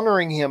 is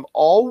honoring him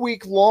all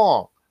week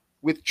long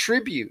with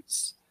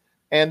tributes.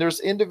 And there's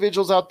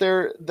individuals out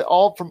there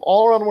from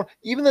all around the world.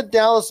 Even the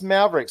Dallas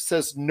Mavericks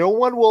says no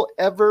one will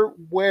ever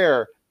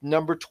wear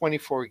number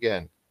 24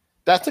 again.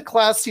 That's a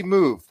classy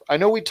move. I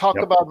know we talk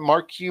about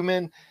Mark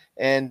Cuban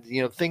and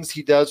things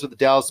he does with the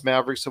Dallas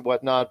Mavericks and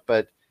whatnot,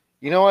 but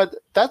you know what?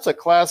 That's a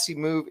classy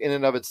move in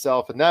and of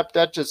itself, and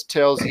that just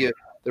tells you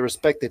the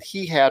respect that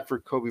he had for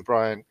Kobe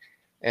Bryant,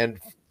 and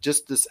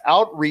just this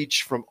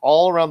outreach from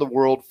all around the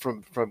world,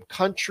 from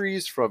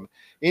countries, from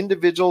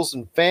individuals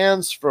and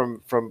fans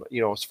from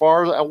as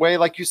far away,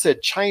 like you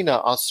said, China,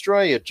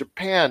 Australia,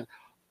 Japan,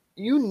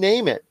 you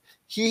name it.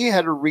 He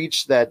had a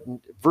reach that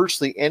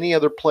virtually any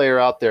other player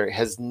out there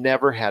has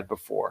never had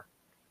before.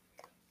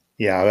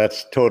 Yeah,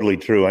 that's totally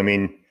true.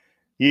 You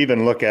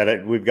even look at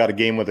it, we've got a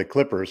game with the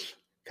Clippers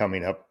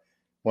coming up.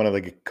 One of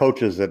the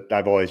coaches that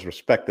I've always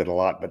respected a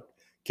lot but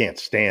can't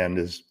stand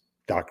is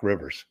Doc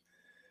Rivers.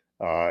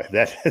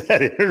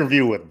 That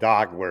interview with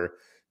Doc, where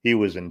he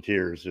was in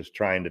tears just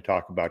trying to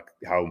talk about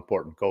how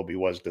important Kobe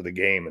was to the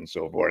game and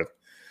so forth.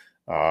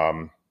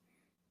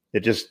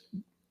 it just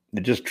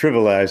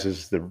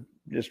trivializes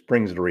just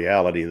brings the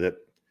reality that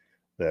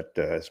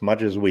as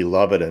much as we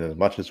love it and as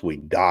much as we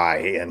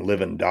die and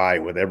live and die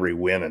with every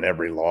win and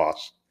every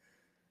loss,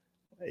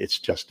 it's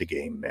just a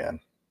game, man.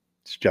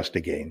 It's just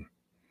a game.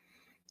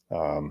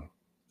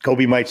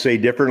 Kobe might say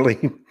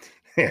differently,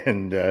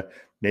 and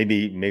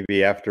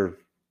maybe after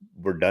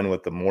we're done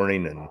with the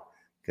mourning and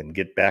can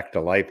get back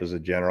to life as a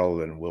general,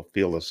 then we'll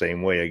feel the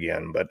same way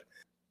again. But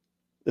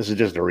this is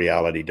just a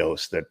reality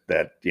dose that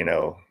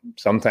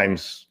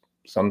sometimes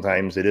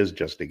it is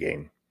just a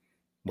game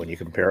when you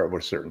compare it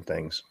with certain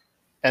things.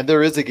 And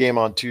there is a game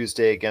on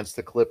Tuesday against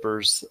the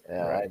Clippers.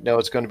 Right. I know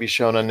it's going to be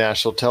shown on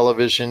national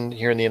television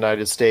here in the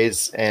United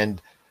States,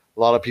 and a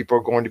lot of people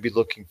are going to be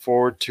looking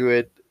forward to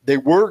it. They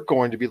were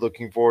going to be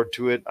looking forward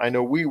to it. I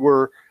know we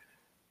were,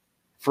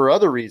 for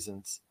other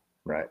reasons,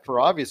 right, for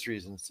obvious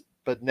reasons.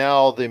 But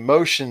now the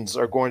emotions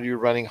are going to be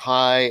running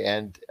high.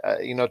 And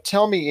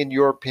tell me, in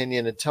your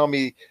opinion, and tell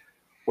me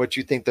what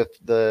you think that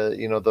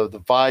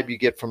the vibe you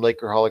get from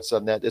Lakerholics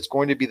on that. It's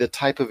going to be the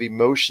type of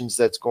emotions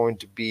that's going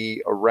to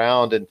be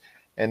around,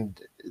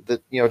 and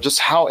the just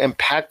how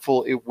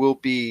impactful it will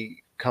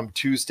be come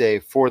Tuesday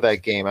for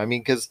that game. I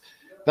mean, because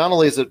not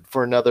only is it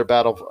for another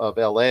battle of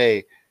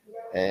LA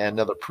and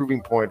another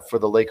proving point for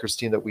the Lakers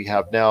team that we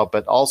have now,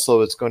 but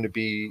also it's going to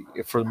be,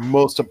 for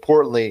most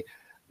importantly,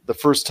 the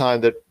first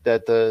time that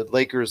the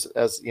Lakers,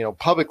 as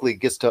publicly,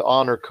 gets to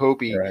honor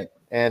Kobe, right.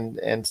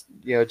 and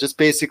just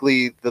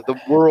basically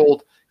the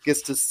world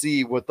gets to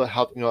see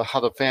how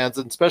the fans,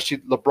 and especially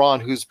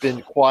LeBron, who's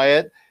been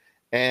quiet.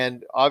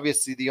 And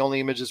obviously, the only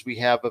images we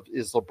have of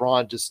is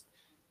LeBron just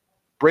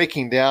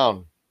breaking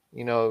down,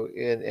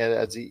 and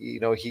as he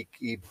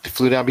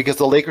flew down, because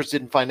the Lakers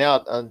didn't find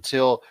out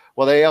until,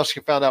 they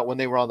actually found out when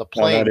they were on the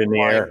plane, out in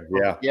the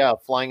air,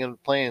 flying in the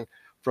plane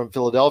from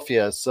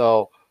Philadelphia.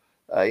 So,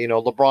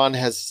 LeBron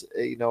has,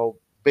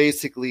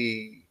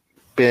 basically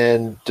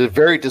been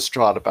very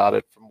distraught about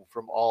it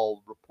from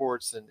all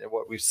reports and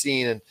what we've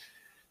seen. And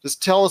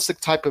just tell us the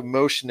type of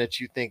emotion that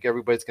you think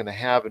everybody's going to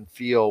have and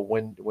feel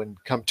when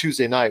come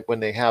Tuesday night, when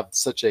they have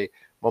such a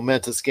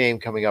momentous game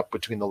coming up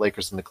between the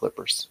Lakers and the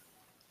Clippers.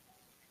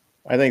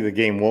 I think the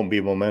game won't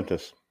be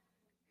momentous.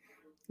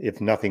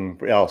 If nothing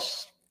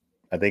else,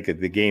 I think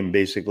that the game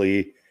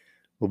basically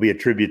will be a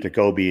tribute to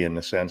Kobe, in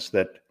the sense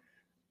that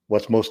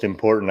what's most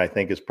important, I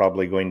think, is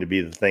probably going to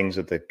be the things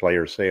that the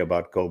players say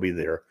about Kobe,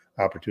 their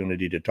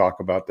opportunity to talk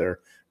about their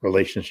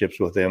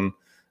relationships with him.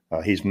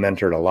 He's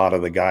mentored a lot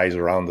of the guys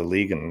around the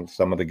league and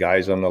some of the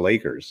guys on the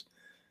Lakers.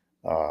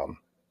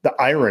 The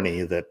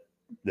irony that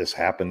this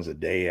happens a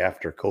day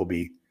after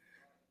Kobe,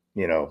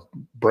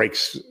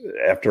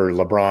 after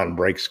LeBron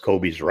breaks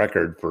Kobe's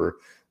record for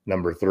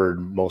third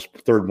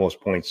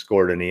most points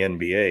scored in the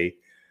NBA,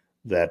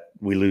 that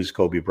we lose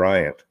Kobe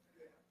Bryant.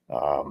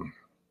 A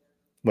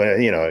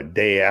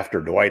day after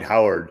Dwight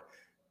Howard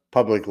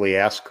publicly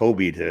asked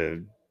Kobe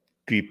to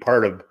be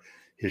part of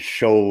his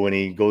show when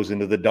he goes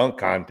into the dunk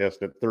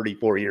contest at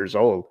 34 years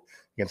old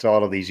against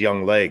all of these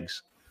young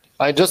legs.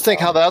 I just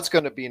think how that's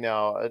going to be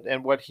now,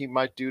 and what he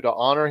might do to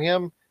honor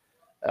him.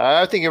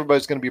 I think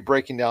everybody's going to be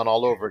breaking down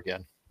all over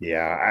again.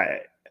 Yeah,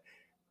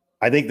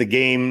 I think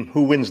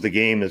who wins the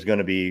game is going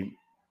to be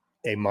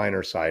a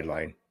minor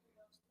sideline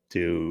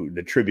to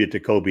the tribute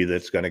to Kobe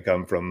that's going to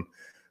come from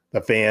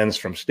the fans,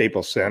 from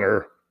Staples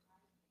Center.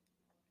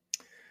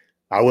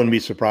 I wouldn't be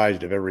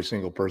surprised if every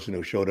single person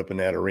who showed up in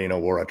that arena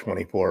wore a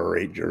 24 or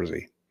 8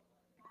 jersey.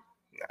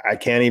 I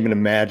can't even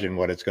imagine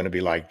what it's going to be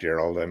like,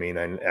 Gerald. I mean,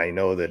 I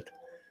know that,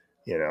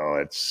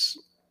 it's.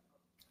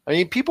 I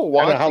mean, people I don't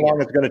watching. know how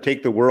long it's going to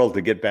take the world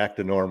to get back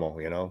to normal,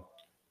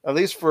 At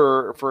least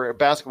for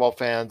basketball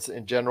fans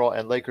in general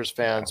and Lakers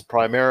fans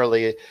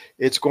primarily,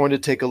 it's going to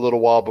take a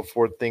little while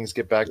before things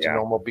get back to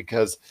normal,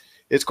 because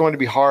it's going to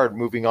be hard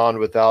moving on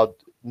without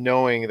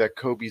knowing that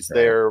Kobe's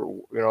there,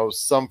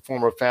 some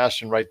form of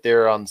fashion, right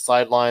there on the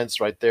sidelines,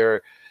 right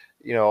there,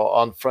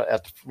 on front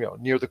at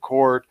near the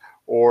court,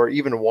 or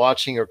even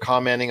watching or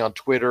commenting on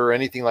Twitter or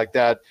anything like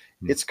that.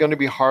 It's going to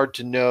be hard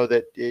to know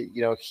that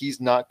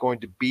he's not going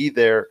to be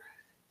there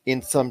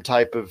in some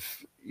type of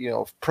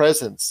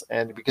presence,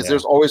 and because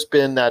there's always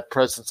been that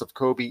presence of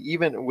Kobe,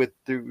 even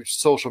through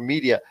social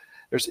media.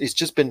 It's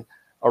just been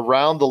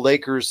around the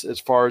Lakers as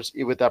far as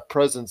with that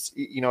presence,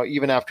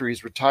 even after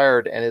he's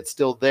retired, and it's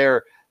still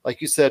there. Like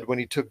you said, when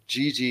he took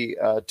Gigi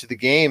to the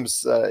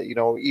games,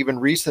 even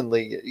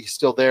recently, he's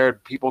still there.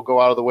 People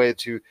go out of the way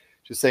to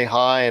say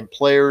hi, and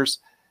players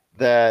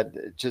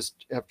that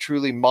just have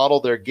truly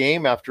modeled their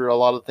game after a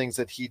lot of things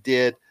that he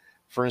did.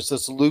 For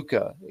instance,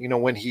 Luka,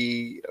 when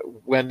he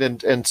went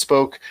and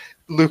spoke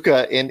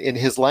Luka in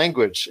his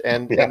language,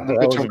 and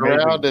Luka turned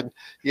around, and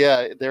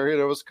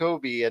there was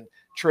Kobe. And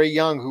Trae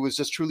Young, who was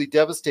just truly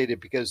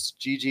devastated because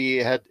Gigi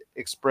had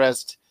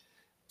expressed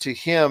to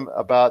him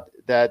about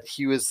that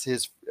she was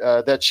his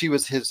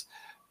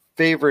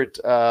favorite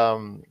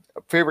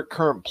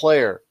current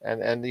player,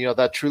 and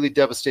that truly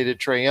devastated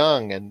Trae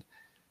Young. And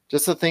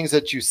just the things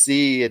that you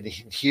see and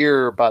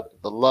hear about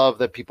the love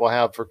that people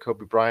have for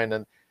Kobe Bryant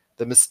and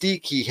the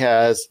mystique he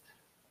has.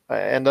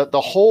 and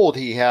the hold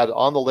he had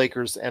on the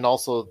Lakers and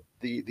also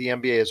the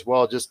NBA as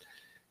well, just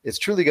it's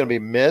truly going to be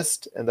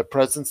missed. And the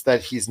presence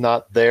that he's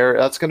not there,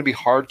 that's going to be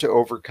hard to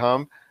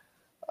overcome.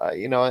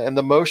 And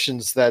the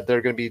motions that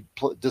they're going to be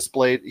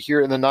displayed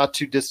here in the not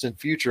too distant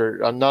future,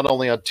 not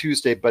only on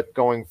Tuesday, but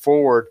going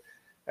forward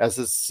as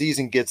the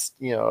season gets,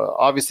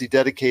 obviously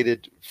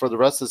dedicated for the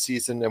rest of the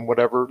season, and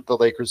whatever the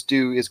Lakers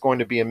do is going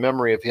to be in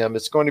memory of him.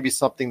 It's going to be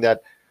something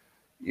that,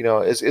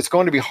 it's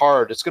going to be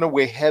hard. It's going to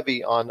weigh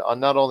heavy on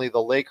not only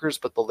the Lakers,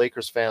 but the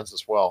Lakers fans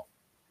as well.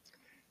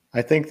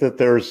 I think that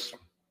this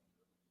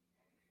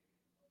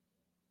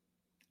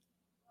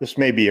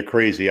may be a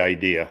crazy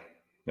idea,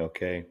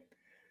 okay?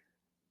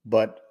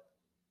 But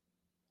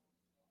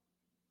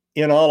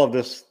in all of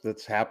this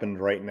that's happened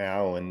right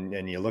now,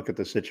 and you look at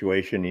the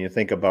situation and you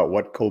think about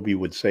what Kobe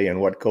would say and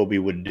what Kobe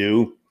would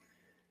do,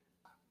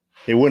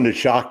 it wouldn't have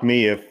shocked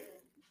me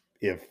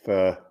if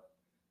the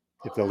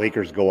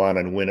Lakers go on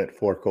and win it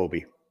for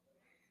Kobe.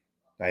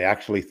 I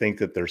actually think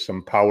that there's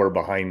some power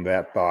behind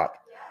that thought,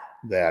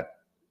 that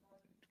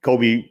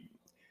Kobe,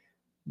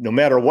 no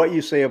matter what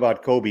you say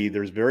about Kobe,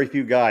 there's very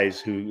few guys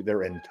who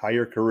their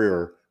entire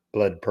career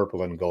bled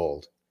purple and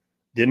gold,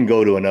 didn't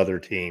go to another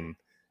team,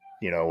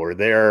 were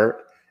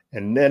there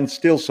and then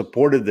still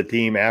supported the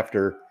team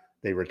after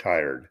they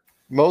retired.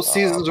 Most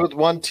seasons with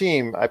one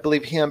team. I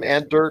believe him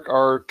and Dirk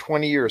are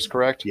 20 years,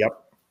 correct? Yep.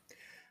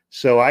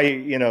 So I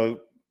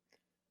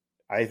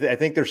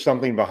think there's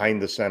something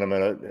behind the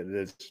sentiment.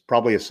 It's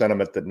probably a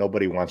sentiment that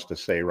nobody wants to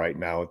say right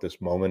now at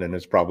this moment, and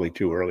it's probably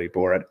too early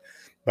for it.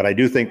 But I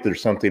do think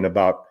there's something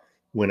about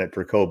Win It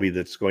for Kobe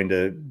that's going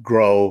to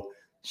grow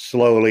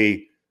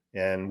slowly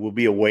and will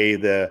be a way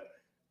to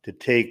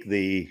take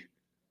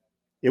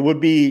it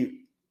would be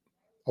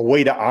a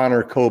way to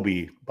honor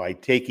Kobe by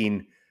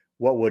taking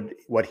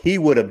what he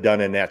would have done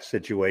in that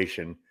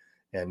situation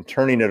and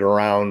turning it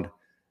around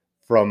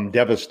from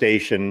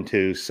devastation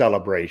to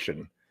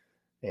celebration.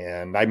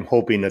 And I'm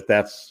hoping that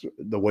that's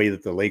the way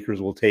that the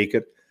Lakers will take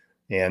it,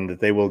 and that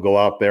they will go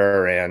out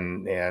there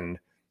and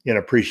in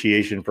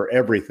appreciation for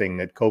everything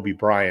that Kobe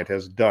Bryant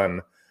has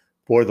done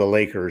for the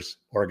Lakers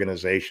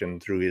organization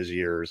through his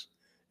years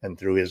and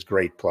through his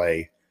great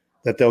play,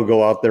 that they'll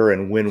go out there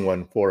and win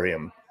one for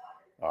him.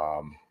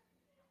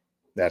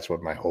 That's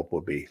what my hope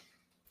will be.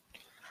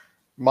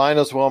 Mine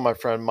as well, my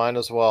friend. Mine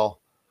as well.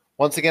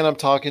 Once again, I'm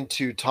talking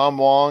to Tom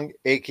Wong,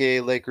 aka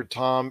Laker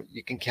Tom.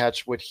 You can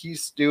catch what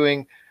he's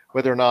doing,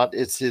 whether or not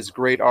it's his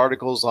great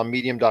articles on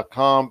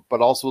medium.com,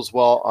 but also as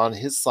well on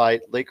his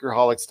site,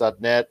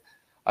 Lakerholics.net.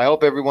 I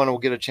hope everyone will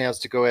get a chance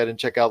to go ahead and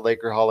check out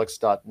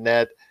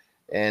Lakerholics.net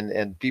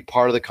and be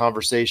part of the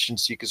conversation,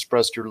 so you can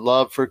express your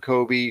love for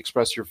Kobe,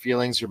 express your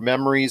feelings, your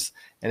memories,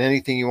 and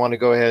anything you want to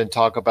go ahead and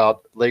talk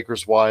about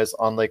Lakers-wise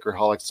on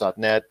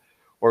Lakerholics.net,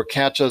 or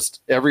catch us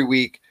every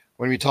week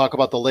when we talk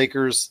about the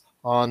Lakers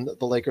on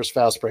the Lakers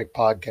Fast Break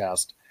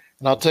podcast.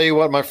 And I'll tell you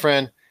what, my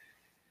friend,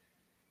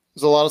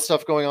 there's a lot of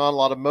stuff going on, a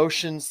lot of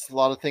emotions, a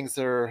lot of things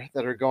that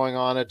are going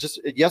on.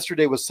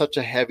 Yesterday was such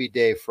a heavy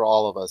day for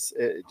all of us.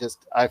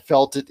 I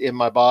felt it in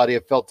my body. I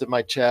felt it in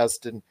my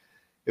chest, and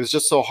it was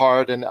just so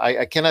hard. And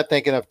I cannot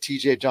thank enough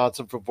TJ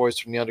Johnson from Voice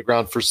from the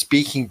Underground for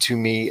speaking to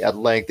me at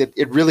length.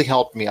 It really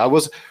helped me.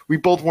 We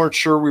both weren't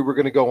sure we were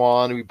going to go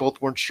on. We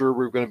both weren't sure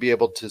we were going to be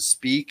able to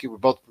speak. We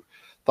both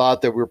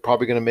thought that we were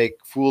probably going to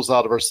make fools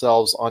out of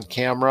ourselves on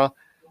camera.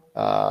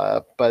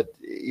 But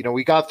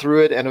we got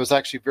through it, and it was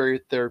actually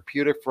very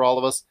therapeutic for all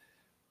of us.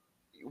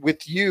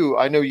 With you,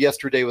 I know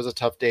yesterday was a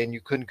tough day and you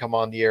couldn't come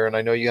on the air, and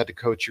I know you had to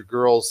coach your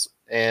girls,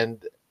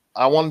 and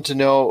I wanted to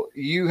know,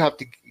 you have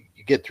to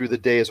get through the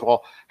day as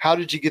well. How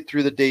did you get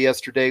through the day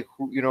yesterday?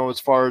 As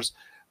far as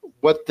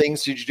what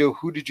things did you do?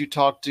 Who did you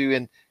talk to?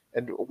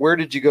 And where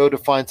did you go to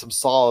find some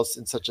solace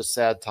in such a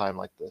sad time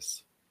like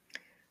this?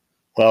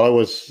 Well, it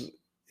was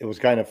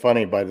kind of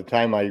funny. By the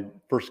time I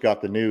first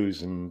got the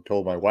news and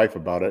told my wife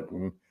about it,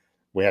 and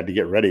we had to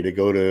get ready to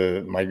go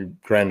to my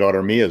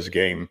granddaughter Mia's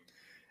game.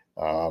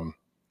 I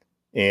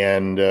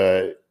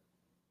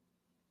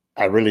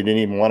really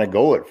didn't even want to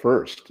go at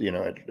first.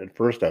 At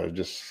first I'm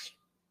just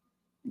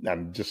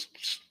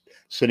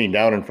sitting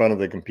down in front of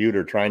the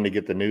computer, trying to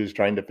get the news,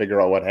 trying to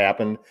figure out what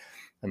happened.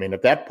 I mean,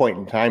 at that point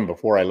in time,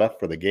 before I left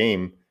for the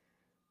game,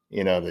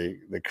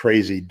 the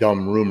crazy,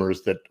 dumb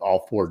rumors that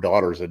all 4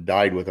 daughters had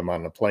died with him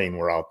on the plane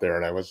were out there.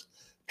 And I was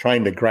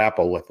trying to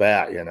grapple with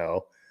that,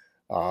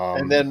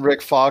 and then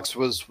Rick Fox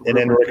was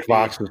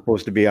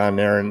supposed to be on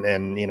there. And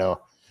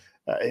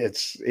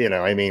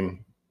I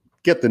mean,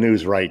 get the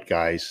news right,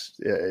 guys.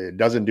 It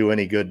doesn't do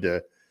any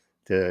good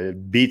to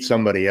beat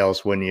somebody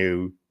else when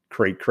you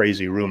create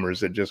crazy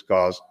rumors that just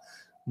cause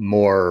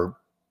more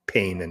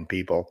pain in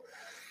people.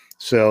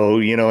 So,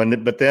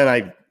 but then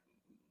I,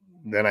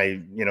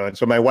 and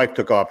so my wife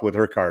took off with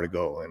her car to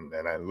go,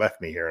 and I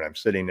left me here, and I'm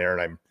sitting there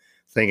and I'm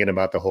thinking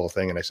about the whole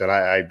thing. And I said,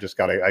 I've just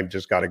got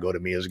to go to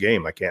Mia's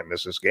game. I can't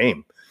miss this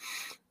game.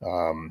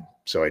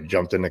 So I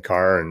jumped in the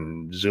car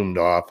and zoomed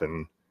off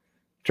and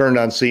turned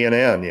on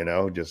CNN,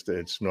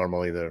 it's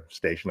normally the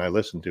station I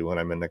listen to when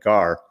I'm in the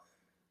car.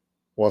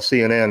 Well,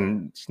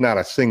 CNN, it's not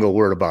a single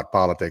word about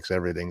politics.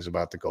 Everything's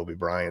about the Kobe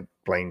Bryant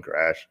plane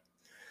crash.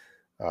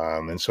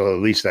 And so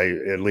at least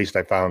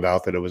I found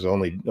out that it was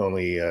only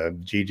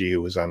Gigi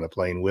who was on the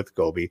plane with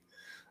Kobe.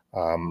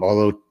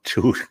 Although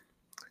two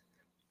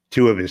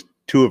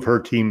of her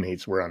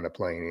teammates were on the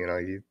plane. You know,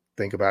 you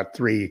think about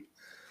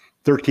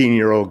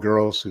 13-year-old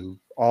girls who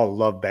all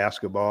love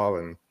basketball,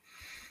 and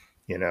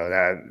you know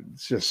that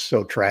it's just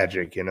so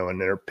tragic. You know,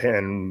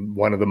 and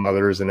one of the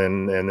mothers, and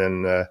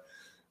then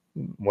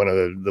one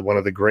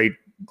of the great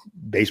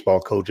baseball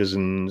coaches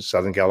in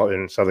Southern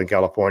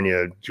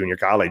California junior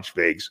college,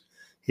 Figs.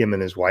 Him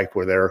and his wife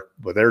were there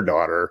with their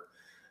daughter.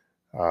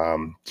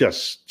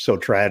 Just so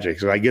tragic.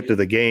 So I get to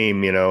the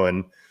game, you know,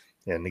 and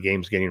the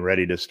game's getting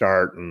ready to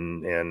start,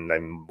 and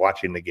I'm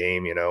watching the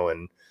game, you know,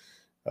 and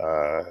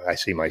I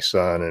see my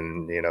son,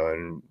 and you know,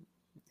 and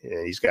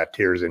he's got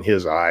tears in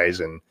his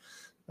eyes, and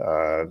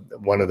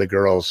one of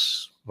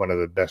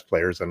the best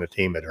players on the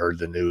team had heard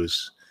the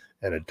news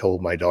and had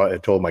told my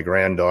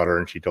granddaughter,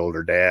 and she told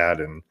her dad,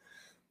 and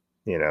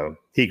you know,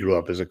 he grew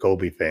up as a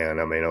Kobe fan.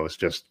 I mean, it was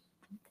just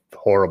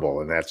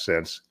horrible in that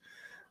sense.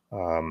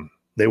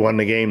 They won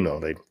the game though.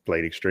 They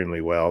played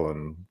extremely well,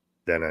 and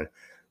then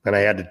I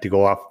had to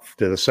go off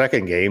to the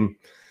second game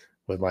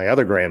with my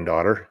other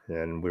granddaughter,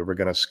 and we were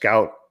going to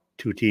scout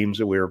two teams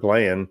that we were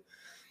playing.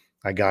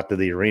 I got to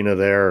the arena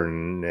there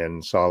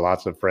and saw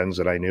lots of friends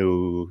that I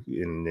knew,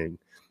 in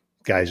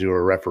guys who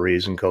were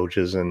referees and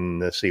coaches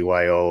and the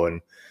CYO,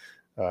 and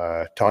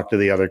talked to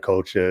the other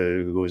coach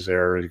who was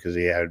there because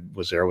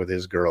was there with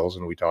his girls,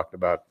 and we talked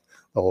about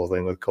the whole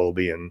thing with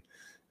Kobe, and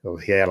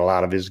he had a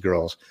lot of his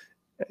girls.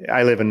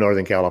 I live in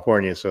Northern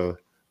California, so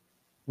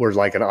we're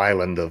like an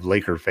island of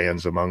Laker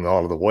fans among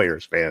all of the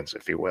Warriors fans,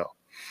 if you will.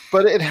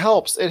 But it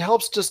helps. It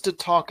helps just to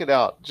talk it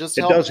out.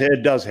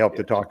 It does help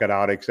to talk it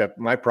out, except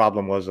my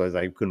problem was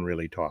I couldn't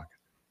really talk.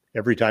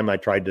 Every time I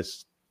tried to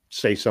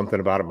say something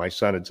about it, my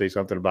son would say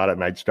something about it,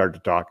 and I'd start to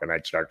talk, and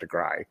I'd start to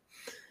cry.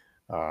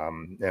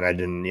 And I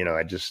didn't, you know,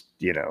 I just,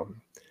 you know,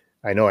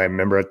 I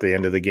remember at the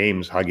end of the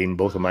games hugging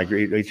both of at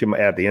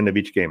the end of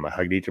each game, I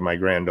hugged each of my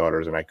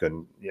granddaughters, and I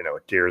couldn't, you know,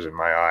 tears in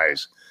my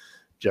eyes,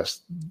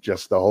 just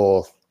the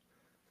whole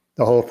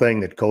thing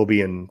that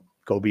Kobe and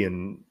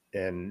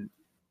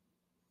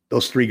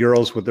those three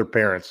girls with their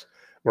parents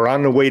were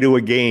on the way to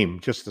a game,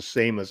 just the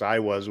same as I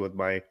was with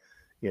my,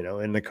 you know,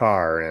 in the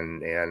car,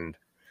 and,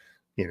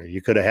 you know,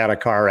 you could have had a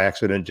car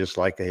accident just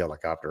like a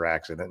helicopter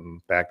accident. In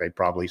fact, I'd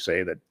probably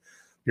say that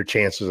your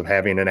chances of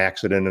having an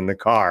accident in the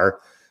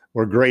car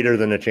were greater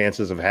than the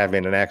chances of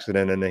having an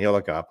accident in the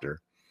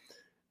helicopter.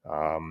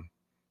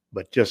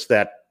 But just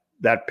that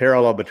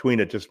parallel between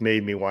it just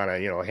made me want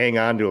to, you know, hang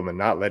on to them and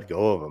not let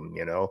go of them.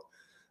 You know,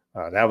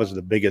 that was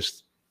the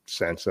biggest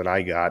sense that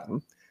I got.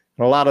 And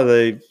a lot of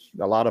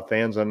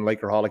fans on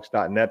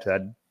Lakerholics.net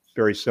had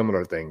very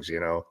similar things. You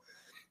know,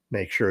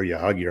 make sure you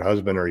hug your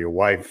husband or your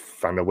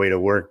wife on the way to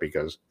work,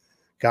 because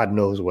God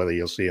knows whether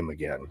you'll see him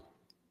again.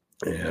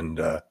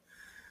 And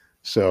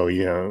so,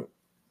 you know,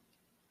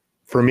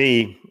 for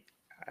me,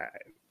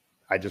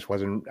 I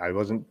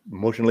wasn't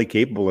emotionally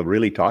capable of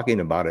really talking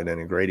about it in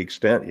a great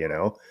extent. You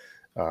know,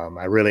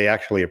 I really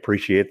actually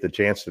appreciate the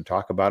chance to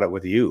talk about it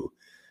with you.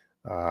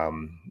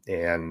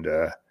 And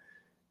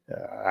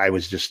I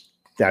was just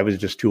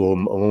too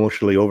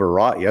emotionally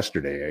overwrought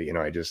yesterday. You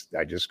know, I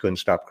just couldn't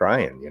stop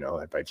crying. You know,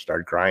 if I'd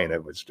start crying,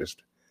 it was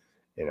just,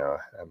 you know,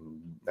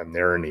 I'm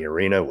there in the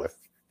arena with,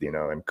 you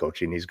know, I'm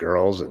coaching these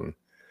girls, and,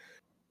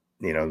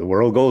 you know, the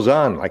world goes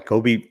on, like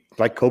Kobe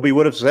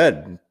would have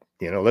said,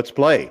 you know, let's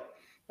play.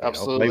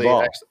 Absolutely. Play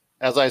ball.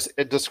 As I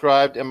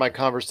described in my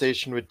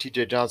conversation with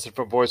TJ Johnson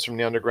from Voice from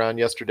the Underground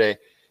yesterday,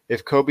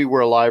 if Kobe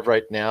were alive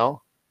right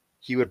now,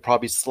 he would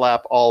probably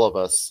slap all of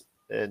us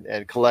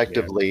and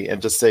collectively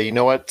and just say, you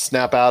know what,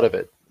 snap out of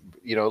it.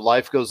 You know,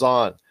 life goes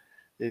on.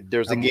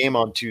 There's a game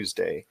on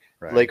Tuesday.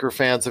 Right. Laker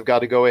fans have got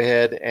to go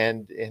ahead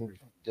and you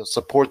know,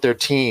 support their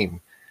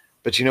team.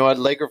 But you know what?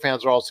 Laker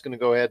fans are also going to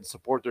go ahead and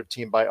support their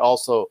team by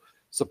also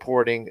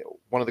supporting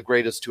one of the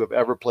greatest to have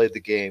ever played the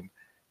game.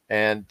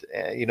 And,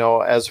 you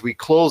know, as we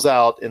close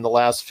out in the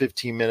last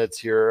 15 minutes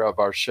here of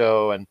our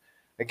show, and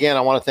again,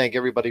 I want to thank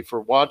everybody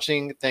for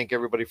watching. Thank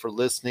everybody for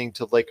listening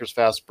to Lakers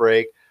Fast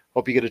Break.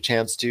 Hope you get a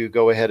chance to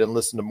go ahead and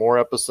listen to more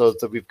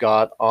episodes that we've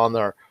got on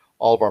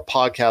all of our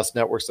podcast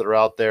networks that are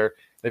out there.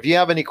 And if you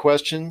have any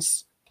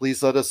questions,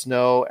 please let us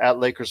know at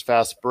Lakers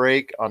Fast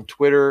Break on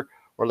Twitter,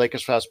 or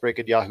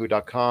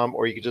LakersFastBreak@yahoo.com,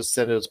 or you can just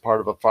send it as part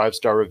of a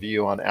 5-star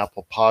review on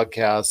Apple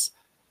Podcasts.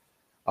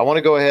 I want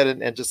to go ahead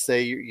and just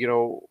say, you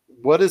know,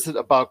 what is it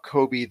about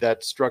Kobe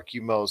that struck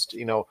you most?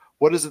 You know,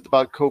 what is it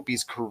about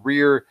Kobe's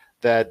career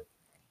that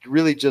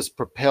really just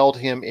propelled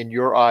him in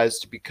your eyes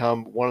to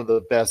become one of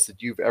the best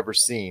that you've ever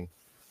seen?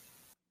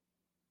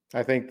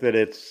 I think that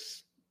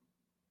it's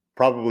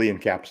probably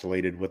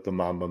encapsulated with the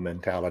Mamba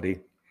mentality,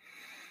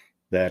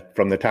 that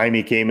from the time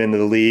he came into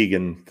the league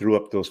and threw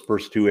up those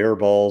first 2 air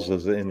balls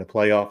in the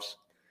playoffs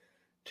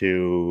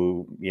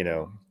to, you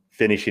know,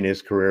 finishing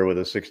his career with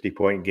a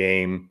 60-point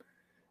game,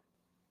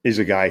 is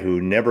a guy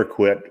who never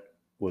quit,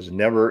 was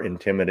never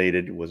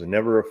intimidated, was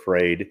never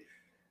afraid.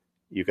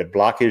 You could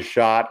block his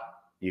shot,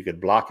 you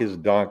could block his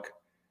dunk,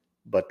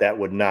 but that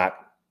would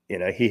not,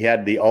 he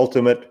had the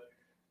ultimate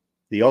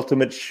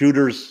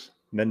shooter's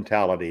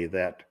mentality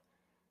that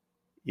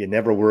you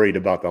never worried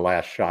about the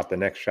last shot. The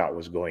next shot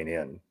was going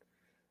in.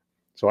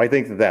 So I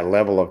think that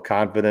level of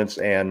confidence,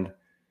 and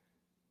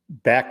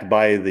backed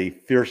by the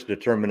fierce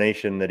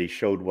determination that he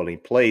showed when he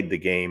played the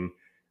game,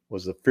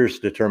 was the fierce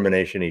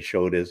determination he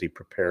showed as he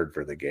prepared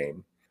for the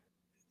game.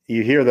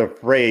 You hear the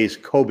phrase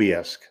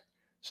Kobe-esque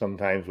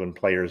sometimes when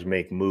players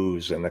make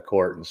moves in the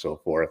court and so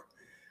forth.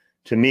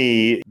 To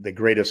me, the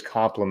greatest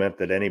compliment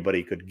that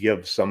anybody could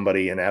give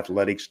somebody in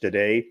athletics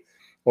today,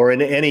 or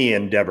in any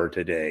endeavor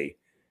today,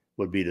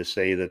 would be to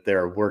say that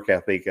their work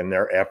ethic and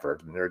their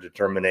effort and their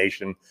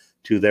determination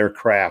to their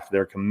craft,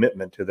 their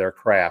commitment to their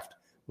craft,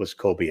 was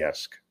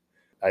Kobe-esque.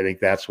 I think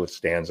that's what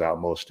stands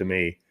out most to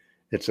me.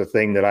 It's a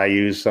thing that I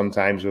use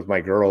sometimes with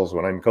my girls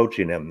when I'm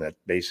coaching them, that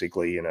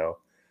basically,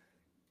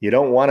 you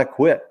don't want to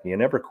quit. You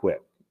never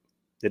quit.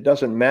 It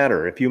doesn't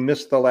matter. If you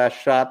miss the last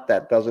shot,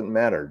 that doesn't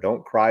matter.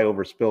 Don't cry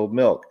over spilled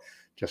milk.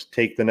 Just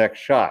take the next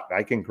shot.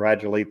 I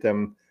congratulate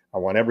them. I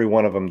want every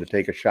one of them to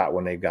take a shot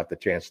when they've got the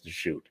chance to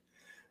shoot.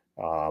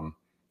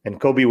 And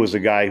Kobe was a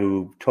guy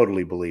who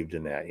totally believed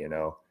in that,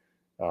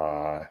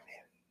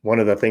 One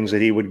of the things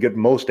that he would get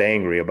most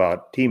angry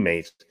about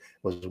teammates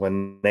was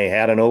when they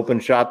had an open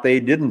shot, they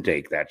didn't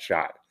take that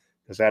shot,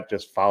 because that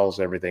just fouls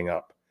everything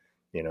up.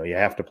 You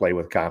have to play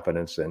with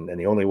confidence. And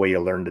the only way you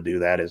learn to do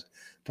that is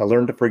to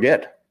learn to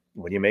forget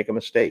when you make a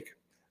mistake.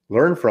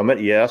 Learn from it,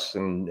 yes,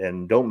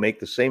 and don't make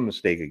the same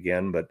mistake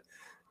again. But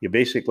you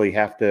basically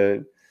have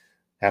to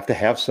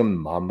have some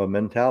Mamba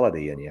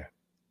mentality in you.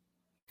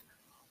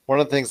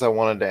 One of the things I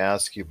wanted to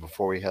ask you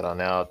before we head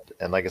on out,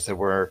 and like I said,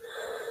 we're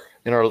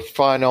in our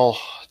final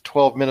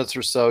 12 minutes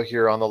or so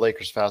here on the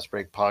Lakers Fast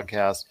Break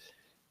podcast,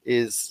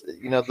 is,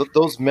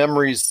 those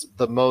memories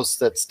the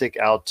most that stick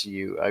out to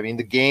you. I mean,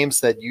 the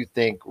games that you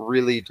think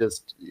really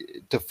just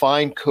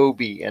define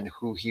Kobe and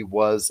who he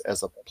was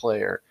as a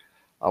player.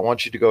 I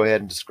want you to go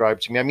ahead and describe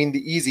to me. I mean,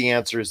 the easy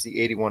answer is the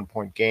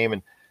 81-point game.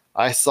 And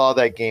I saw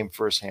that game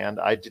firsthand.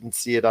 I didn't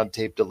see it on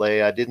tape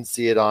delay. I didn't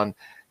see it on,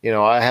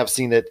 I have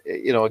seen it,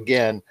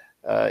 again,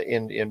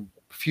 in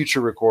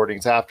future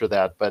recordings after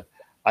that, but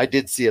I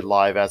did see it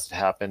live as it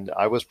happened.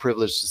 I was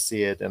privileged to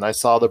see it, and I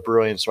saw the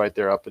brilliance right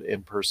there up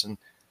in person.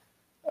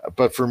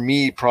 But for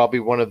me, probably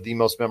one of the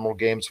most memorable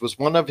games was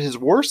one of his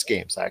worst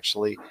games,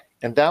 actually,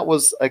 and that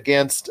was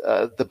against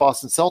the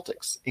Boston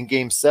Celtics in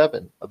Game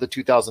 7 of the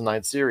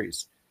 2009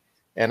 series.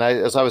 And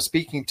as I was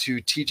speaking to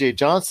TJ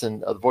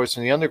Johnson, the voice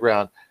from the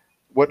Underground,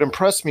 what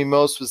impressed me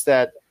most was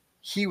that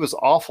he was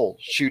awful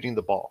shooting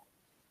the ball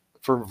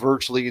for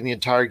virtually the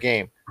entire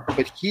game,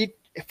 but he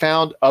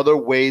found other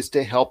ways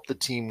to help the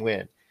team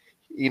win.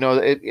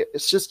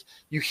 It's just,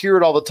 you hear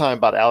it all the time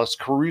about Alex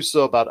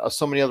Caruso, about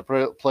so many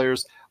other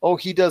players. Oh,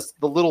 he does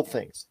the little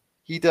things.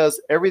 He does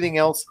everything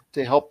else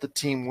to help the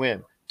team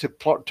win, to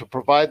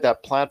provide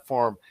that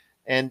platform.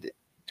 And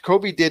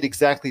Kobe did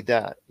exactly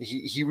that.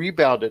 He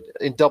rebounded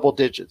in double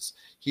digits.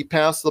 He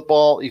passed the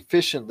ball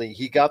efficiently.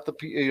 He got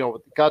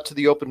got to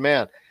the open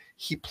man.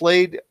 He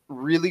played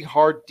really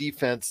hard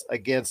defense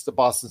against the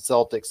Boston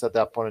Celtics at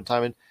that point in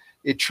time. And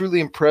it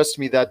truly impressed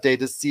me that day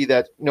to see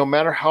that no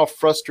matter how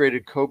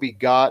frustrated Kobe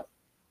got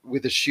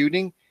with the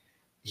shooting,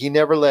 he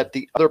never let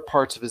the other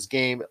parts of his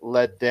game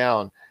let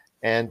down.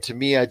 And to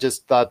me, I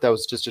just thought that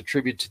was just a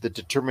tribute to the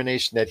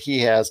determination that he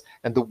has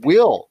and the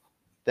will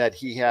that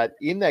he had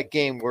in that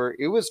game, where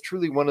it was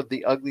truly one of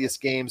the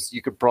ugliest games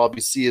you could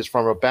probably see as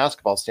from a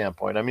basketball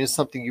standpoint. I mean, it's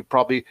something you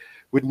probably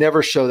would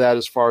never show that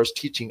as far as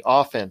teaching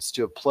offense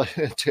to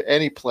to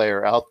any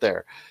player out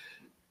there.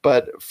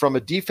 But from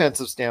a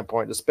defensive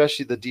standpoint,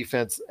 especially the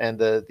defense and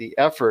the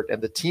effort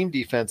and the team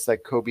defense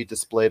that Kobe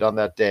displayed on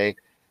that day,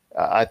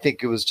 I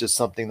think it was just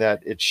something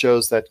that it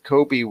shows that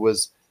Kobe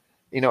was,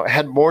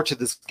 had more to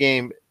this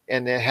game,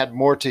 and it had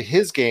more to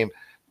his game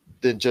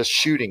than just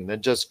shooting,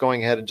 than just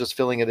going ahead and just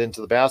filling it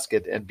into the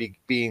basket and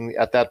being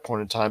at that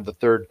point in time the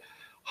third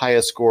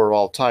highest scorer of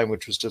all time,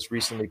 which was just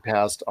recently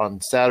passed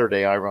on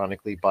Saturday,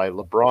 ironically, by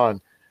LeBron.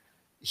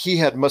 He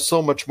had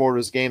so much more to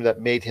his game that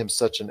made him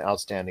such an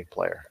outstanding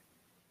player.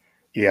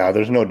 Yeah,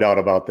 there's no doubt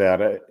about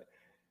that.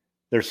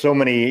 There's so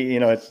many,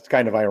 it's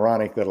kind of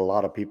ironic that a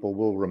lot of people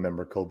will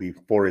remember Kobe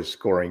for his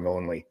scoring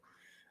only.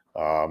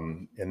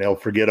 And they'll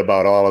forget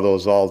about all of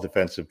those all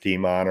defensive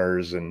team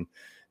honors and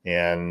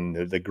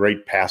the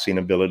great passing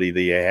ability that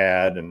he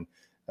had, and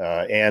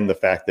the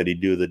fact that he'd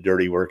do the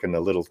dirty work and the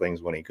little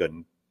things when he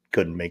couldn't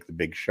make the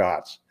big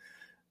shots.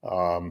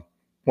 One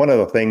of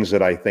the things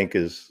that I think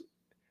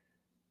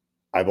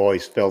I've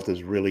always felt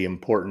is really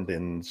important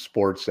in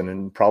sports,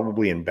 and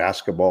probably in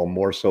basketball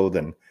more so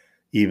than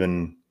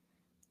even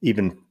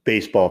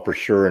baseball for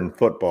sure, and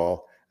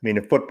football. I mean,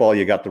 in football,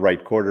 you got the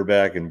right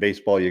quarterback. In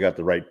baseball, you got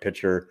the right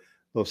pitcher.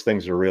 Those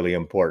things are really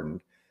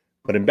important.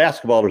 But in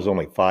basketball, there's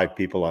only 5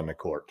 people on the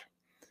court.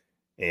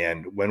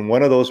 And when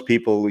one of those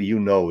people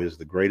is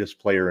the greatest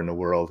player in the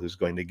world, who's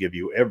going to give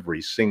you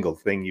every single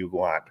thing you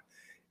want,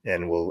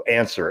 and will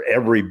answer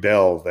every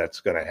bell that's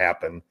going to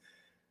happen,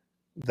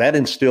 that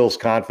instills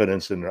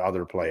confidence in the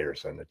other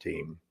players on the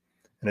team.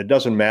 And it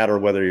doesn't matter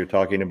whether you're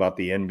talking about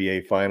the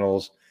NBA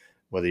Finals,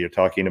 whether you're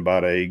talking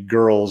about a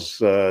girls'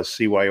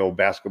 CYO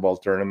basketball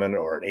tournament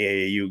or an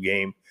AAU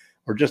game,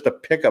 or just a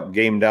pickup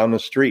game down the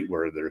street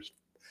where there's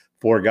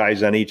 4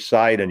 guys on each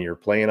side and you're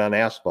playing on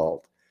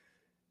asphalt.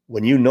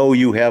 When you know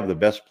you have the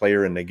best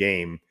player in the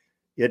game,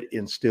 it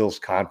instills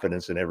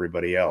confidence in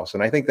everybody else.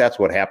 And I think that's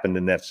what happened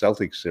in that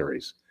Celtics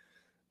series.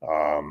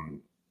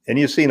 And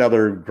you've seen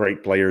other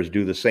great players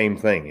do the same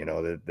thing,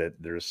 that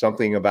there's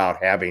something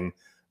about having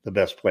the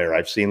best player.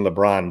 I've seen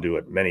LeBron do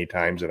it many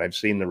times, and I've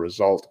seen the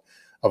result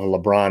of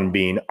LeBron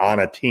being on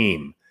a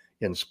team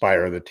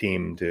inspire the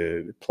team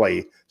to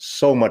play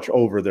so much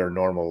over their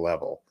normal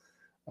level.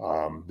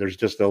 There's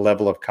just a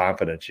level of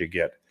confidence you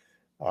get.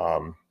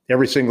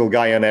 Every single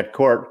guy on that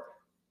court,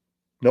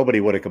 nobody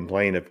would have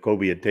complained if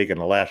Kobe had taken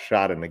the last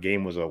shot and the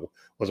game was a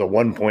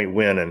 1-point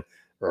win,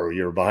 or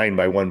you're behind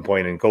by 1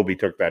 point and Kobe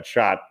took that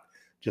shot,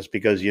 just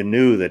because you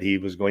knew that he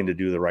was going to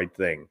do the right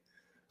thing.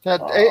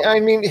 I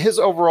mean, his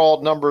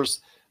overall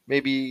numbers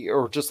maybe,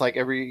 or just like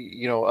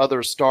every,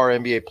 other star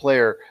NBA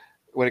player,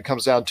 when it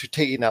comes down to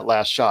taking that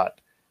last shot,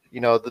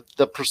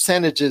 the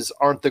percentages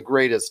aren't the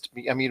greatest.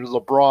 I mean,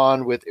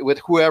 LeBron with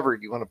whoever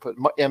you want to put,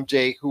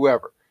 MJ,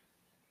 whoever.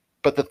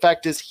 But the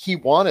fact is he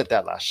wanted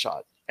that last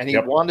shot, and he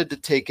wanted to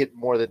take it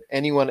more than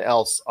anyone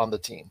else on the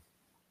team.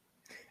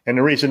 And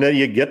the reason that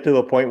you get to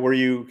the point where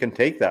you can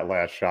take that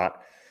last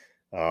shot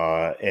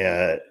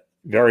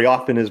very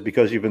often is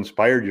because you've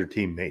inspired your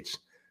teammates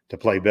to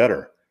play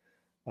better.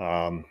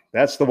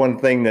 That's the one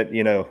thing that,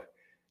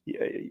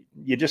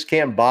 you just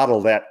can't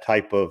bottle that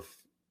type of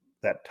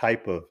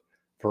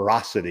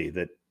ferocity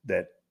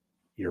that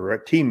your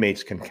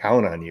teammates can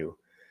count on you,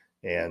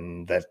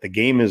 and that the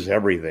game is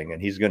everything.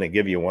 And he's going to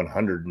give you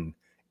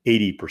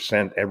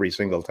 180% every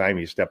single time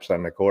he steps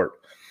on the court.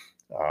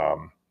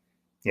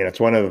 It's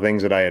one of the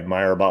things that I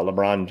admire about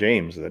LeBron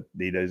James, that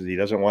he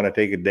doesn't want to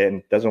take a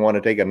day, doesn't want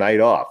to take a night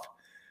off.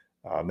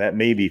 That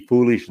may be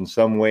foolish in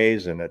some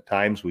ways, and at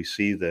times we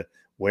see the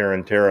wear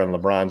and tear on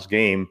LeBron's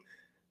game,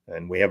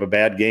 and we have a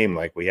bad game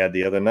like we had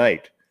the other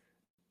night.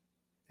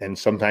 And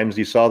sometimes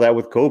you saw that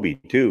with Kobe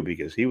too,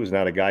 because he was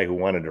not a guy who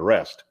wanted to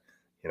rest.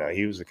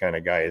 He was the kind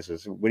of guy who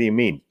says, "What do you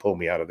mean, pull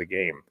me out of the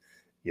game?"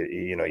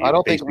 I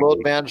don't think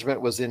load management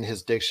was in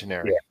his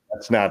dictionary. Yeah,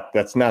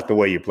 that's not the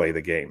way you play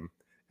the game.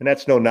 And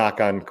that's no knock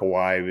on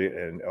Kawhi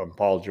and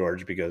Paul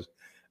George, because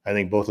I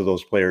think both of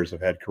those players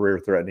have had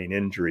career-threatening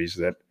injuries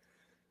that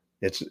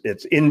it's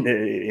in,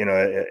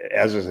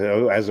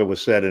 as it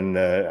was said in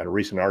a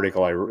recent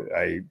article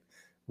I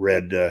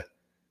read, the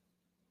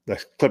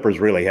Clippers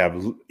really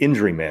have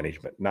injury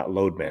management, not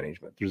load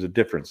management. There's a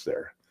difference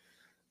there.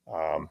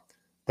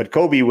 But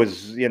Kobe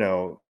was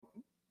an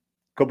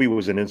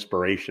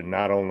inspiration,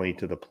 not only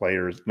to the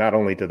players, not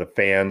only to the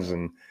fans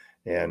and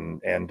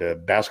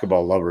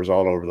basketball lovers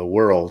all over the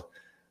world.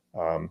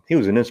 He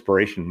was an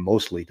inspiration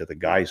mostly to the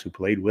guys who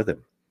played with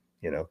him,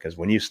 because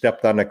when you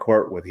stepped on the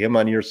court with him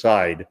on your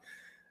side,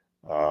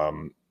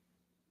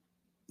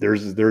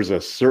 there's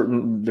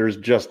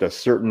just a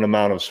certain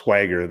amount of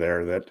swagger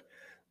there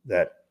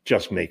that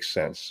just makes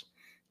sense.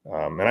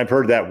 And I've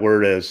heard that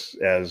word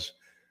as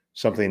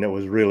something that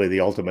was really the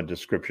ultimate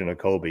description of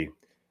Kobe.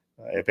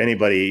 If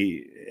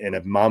anybody in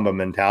a Mamba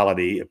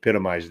mentality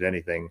epitomized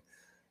anything,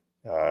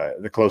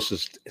 the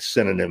closest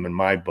synonym in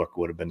my book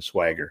would have been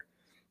swagger.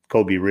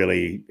 Kobe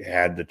really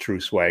had the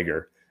true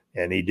swagger,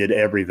 and he did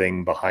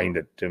everything behind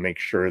it to make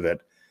sure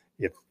that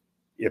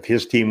if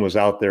his team was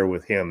out there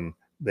with him,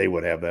 they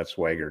would have that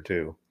swagger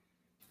too.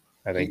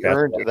 I think that's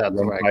earned that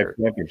swagger.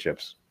 5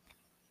 championships.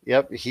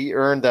 Yep, he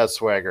earned that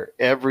swagger,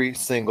 every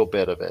single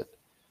bit of it.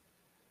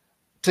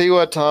 Tell you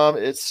what, Tom,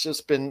 it's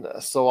just been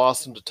so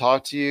awesome to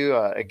talk to you.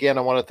 Again,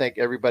 I want to thank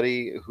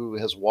everybody who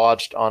has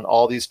watched on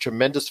all these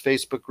tremendous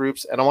Facebook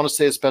groups. And I want to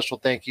say a special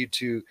thank you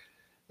to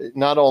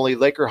not only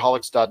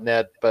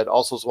Lakerholics.net, but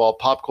also as well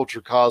Pop Culture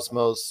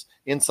Cosmos,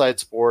 Inside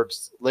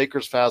Sports,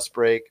 Lakers Fast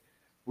Break,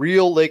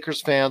 Real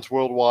Lakers Fans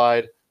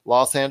Worldwide,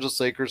 Los Angeles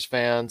Lakers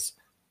Fans,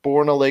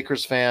 Born a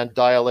Lakers Fan,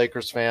 Die a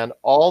Lakers Fan,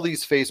 all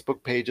these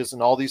Facebook pages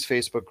and all these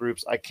Facebook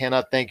groups. I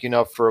cannot thank you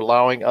enough for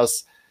allowing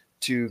us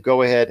to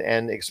go ahead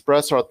and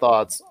express our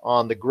thoughts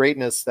on the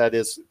greatness that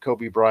is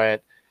Kobe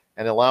Bryant,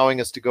 and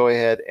allowing us to go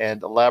ahead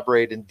and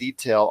elaborate in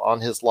detail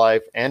on his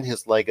life and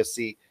his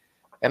legacy.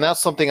 And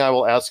that's something I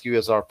will ask you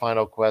as our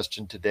final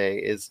question today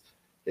is,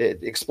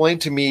 explain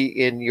to me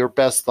in your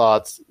best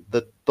thoughts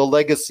the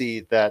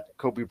legacy that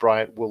Kobe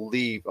Bryant will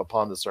leave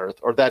upon this earth,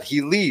 or that he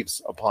leaves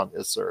upon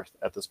this earth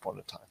at this point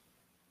in time.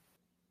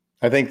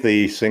 I think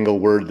the single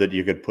word that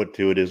you could put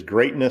to it is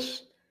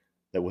greatness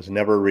that was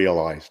never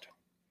realized.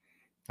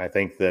 I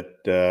think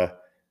that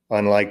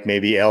unlike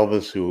maybe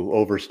Elvis, who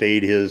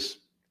overstayed his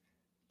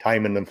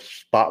time in the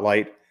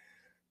spotlight,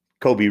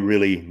 Kobe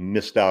really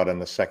missed out on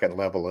the second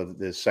level of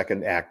the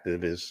second act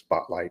of his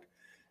spotlight.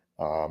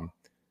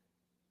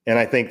 And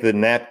I think that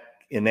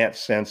in that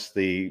sense,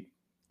 the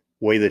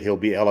way that he'll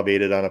be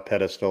elevated on a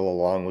pedestal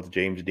along with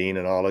James Dean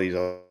and all of these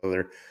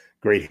other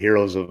great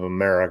heroes of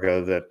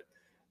America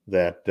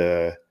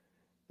that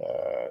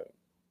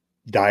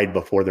died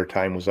before their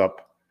time was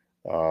up.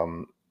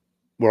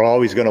 We're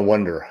always going to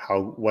wonder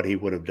what he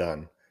would have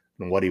done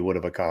and what he would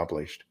have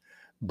accomplished.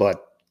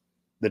 But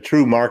the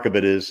true mark of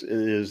it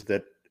is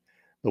that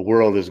the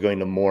world is going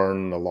to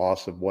mourn the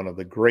loss of one of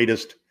the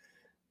greatest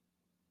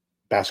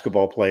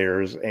basketball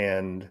players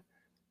and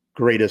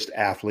greatest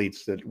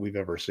athletes that we've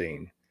ever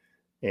seen.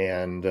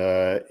 And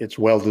it's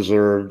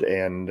well-deserved.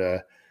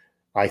 And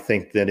I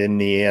think that in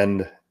the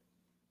end,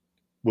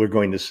 we're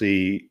going to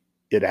see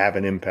it have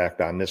an impact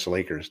on this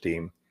Lakers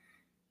team.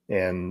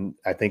 And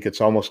I think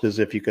it's almost as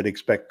if you could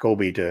expect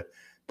Kobe to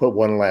put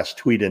one last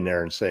tweet in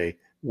there and say,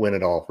 win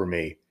it all for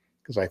me.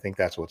 Because I think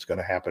that's what's going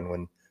to happen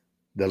when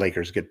the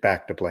Lakers get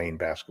back to playing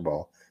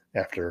basketball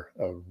after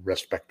a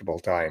respectable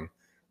time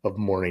of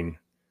mourning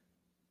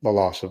the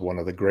loss of one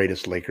of the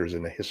greatest Lakers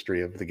in the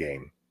history of the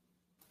game.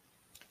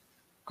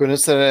 Couldn't have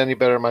said it any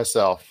better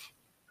myself.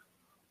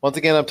 Once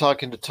again, I'm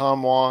talking to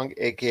Tom Wong,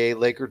 aka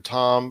Laker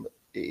Tom.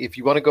 If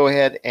you want to go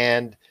ahead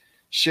and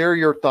share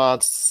your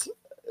thoughts,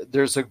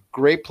 there's a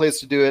great place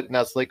to do it, and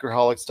that's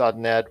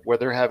Lakerholics.net, where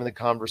they're having the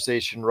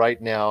conversation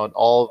right now, and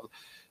all of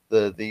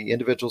the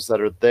individuals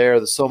that are there.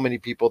 There's so many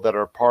people that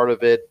are part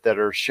of it, that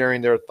are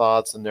sharing their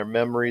thoughts and their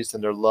memories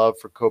and their love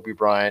for Kobe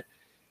Bryant.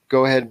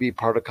 Go ahead and be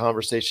part of the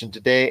conversation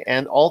today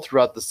and all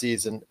throughout the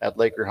season at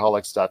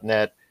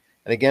Lakerholics.net.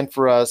 And again,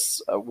 for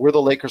us, we're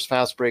the Lakers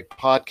Fast Break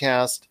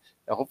podcast.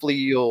 Hopefully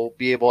you'll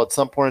be able at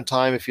some point in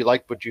time, if you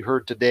like what you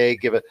heard today,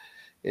 give us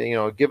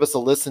a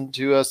listen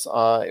to us.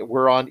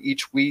 We're on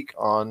each week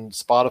on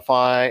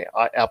Spotify,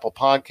 Apple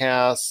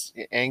Podcasts,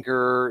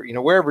 Anchor,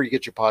 wherever you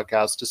get your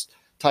podcasts. Just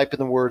type in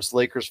the words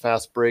Lakers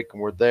Fast Break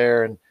and we're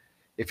there. And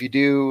if you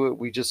do,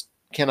 we just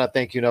cannot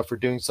thank you enough for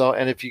doing so.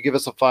 And if you give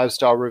us a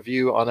 5-star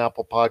review on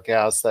Apple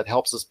Podcasts, that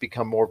helps us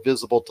become more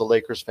visible to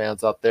Lakers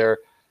fans out there.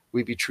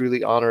 We'd be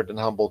truly honored and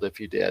humbled if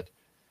you did.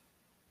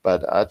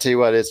 But I'll tell you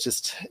what,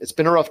 it's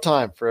been a rough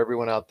time for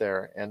everyone out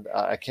there. And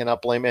I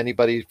cannot blame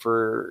anybody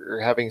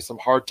for having some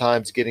hard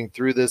times getting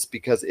through this,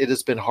 because it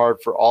has been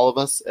hard for all of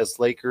us as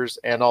Lakers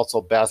and also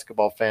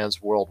basketball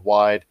fans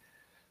worldwide.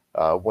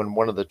 When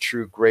one of the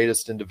true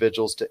greatest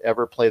individuals to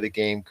ever play the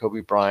game,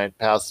 Kobe Bryant,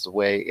 passes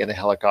away in a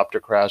helicopter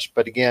crash.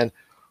 But again,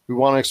 we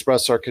want to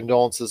express our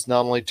condolences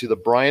not only to the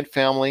Bryant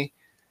family,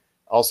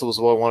 also as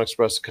well, I want to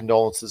express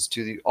condolences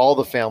to all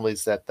the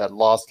families that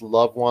lost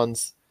loved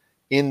ones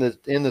in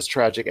this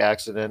tragic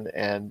accident.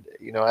 And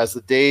as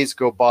the days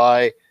go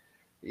by,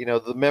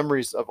 the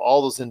memories of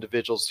all those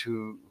individuals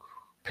who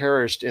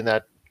perished in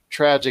that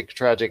tragic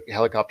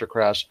helicopter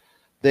crash,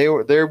 they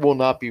will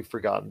not be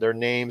forgotten. Their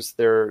names,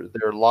 their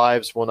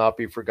lives will not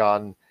be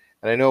forgotten.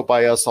 And I know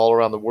by us all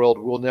around the world,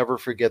 we'll never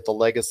forget the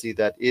legacy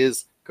that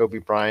is Kobe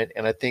Bryant.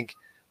 And I think,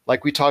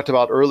 like we talked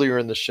about earlier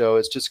in the show,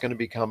 it's just going to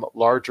become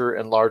larger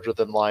and larger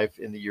than life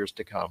in the years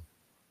to come.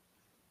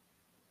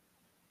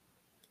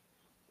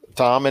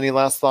 Tom, any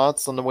last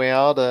thoughts on the way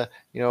out?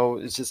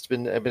 It's just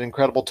been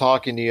incredible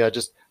talking to you.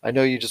 I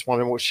know you just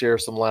want to share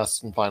some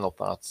last and final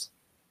thoughts.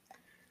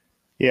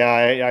 Yeah,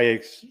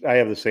 I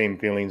have the same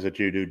feelings that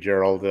you do,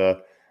 Gerald.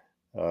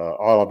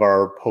 All of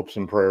our hopes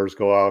and prayers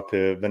go out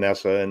to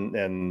Vanessa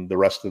and the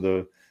rest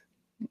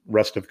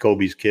of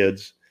Kobe's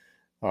kids,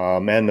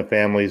 and the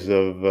families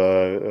of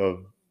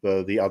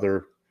the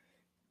other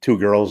 2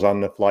 girls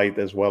on the flight,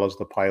 as well as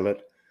the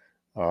pilot.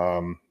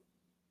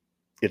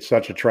 It's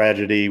such a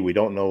tragedy. We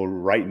don't know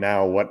right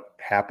now what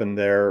happened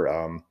there,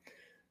 and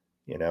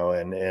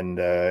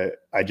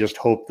I just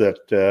hope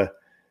that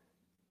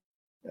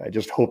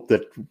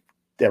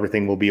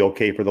everything will be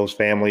okay for those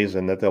families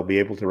and that they'll be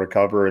able to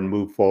recover and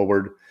move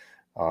forward.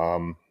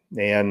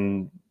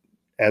 And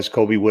as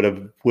Kobe would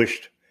have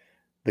wished,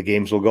 the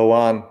games will go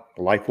on,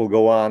 life will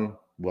go on,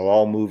 we'll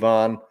all move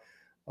on.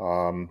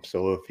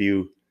 So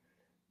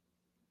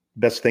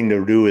best thing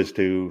to do is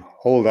to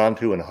hold on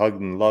to and hug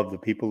and love the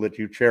people that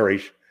you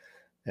cherish,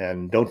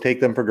 and don't take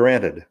them for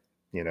granted.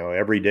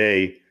 Every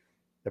day,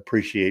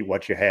 appreciate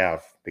what you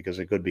have, because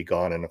it could be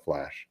gone in a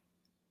flash.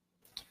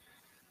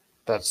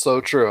 That's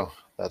so true.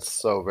 That's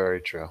so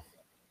very true.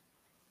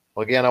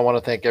 Well, again, I want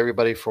to thank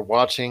everybody for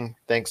watching.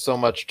 Thanks so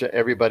much to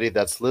everybody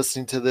that's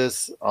listening to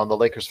this on the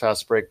Lakers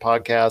Fast Break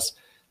podcast.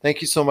 Thank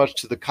you so much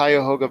to the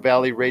Cuyahoga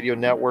Valley Radio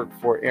Network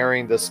for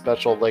airing this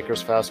special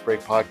Lakers Fast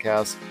Break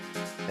podcast.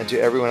 And to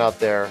everyone out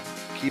there,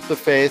 keep the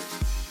faith,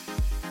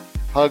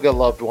 hug a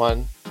loved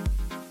one,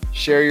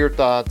 share your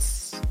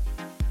thoughts,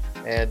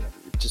 and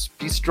just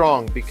be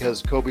strong,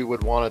 because Kobe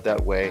would want it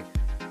that way.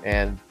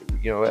 And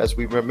as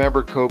we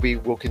remember Kobe,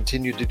 we'll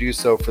continue to do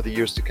so for the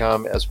years to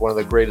come as one of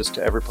the greatest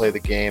to ever play the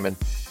game. And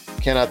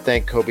cannot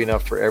thank Kobe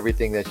enough for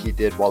everything that he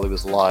did while he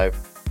was alive.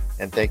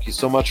 And thank you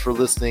so much for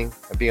listening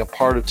and being a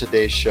part of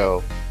today's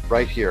show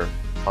right here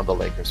on the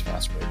Lakers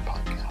Fast Break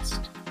Podcast.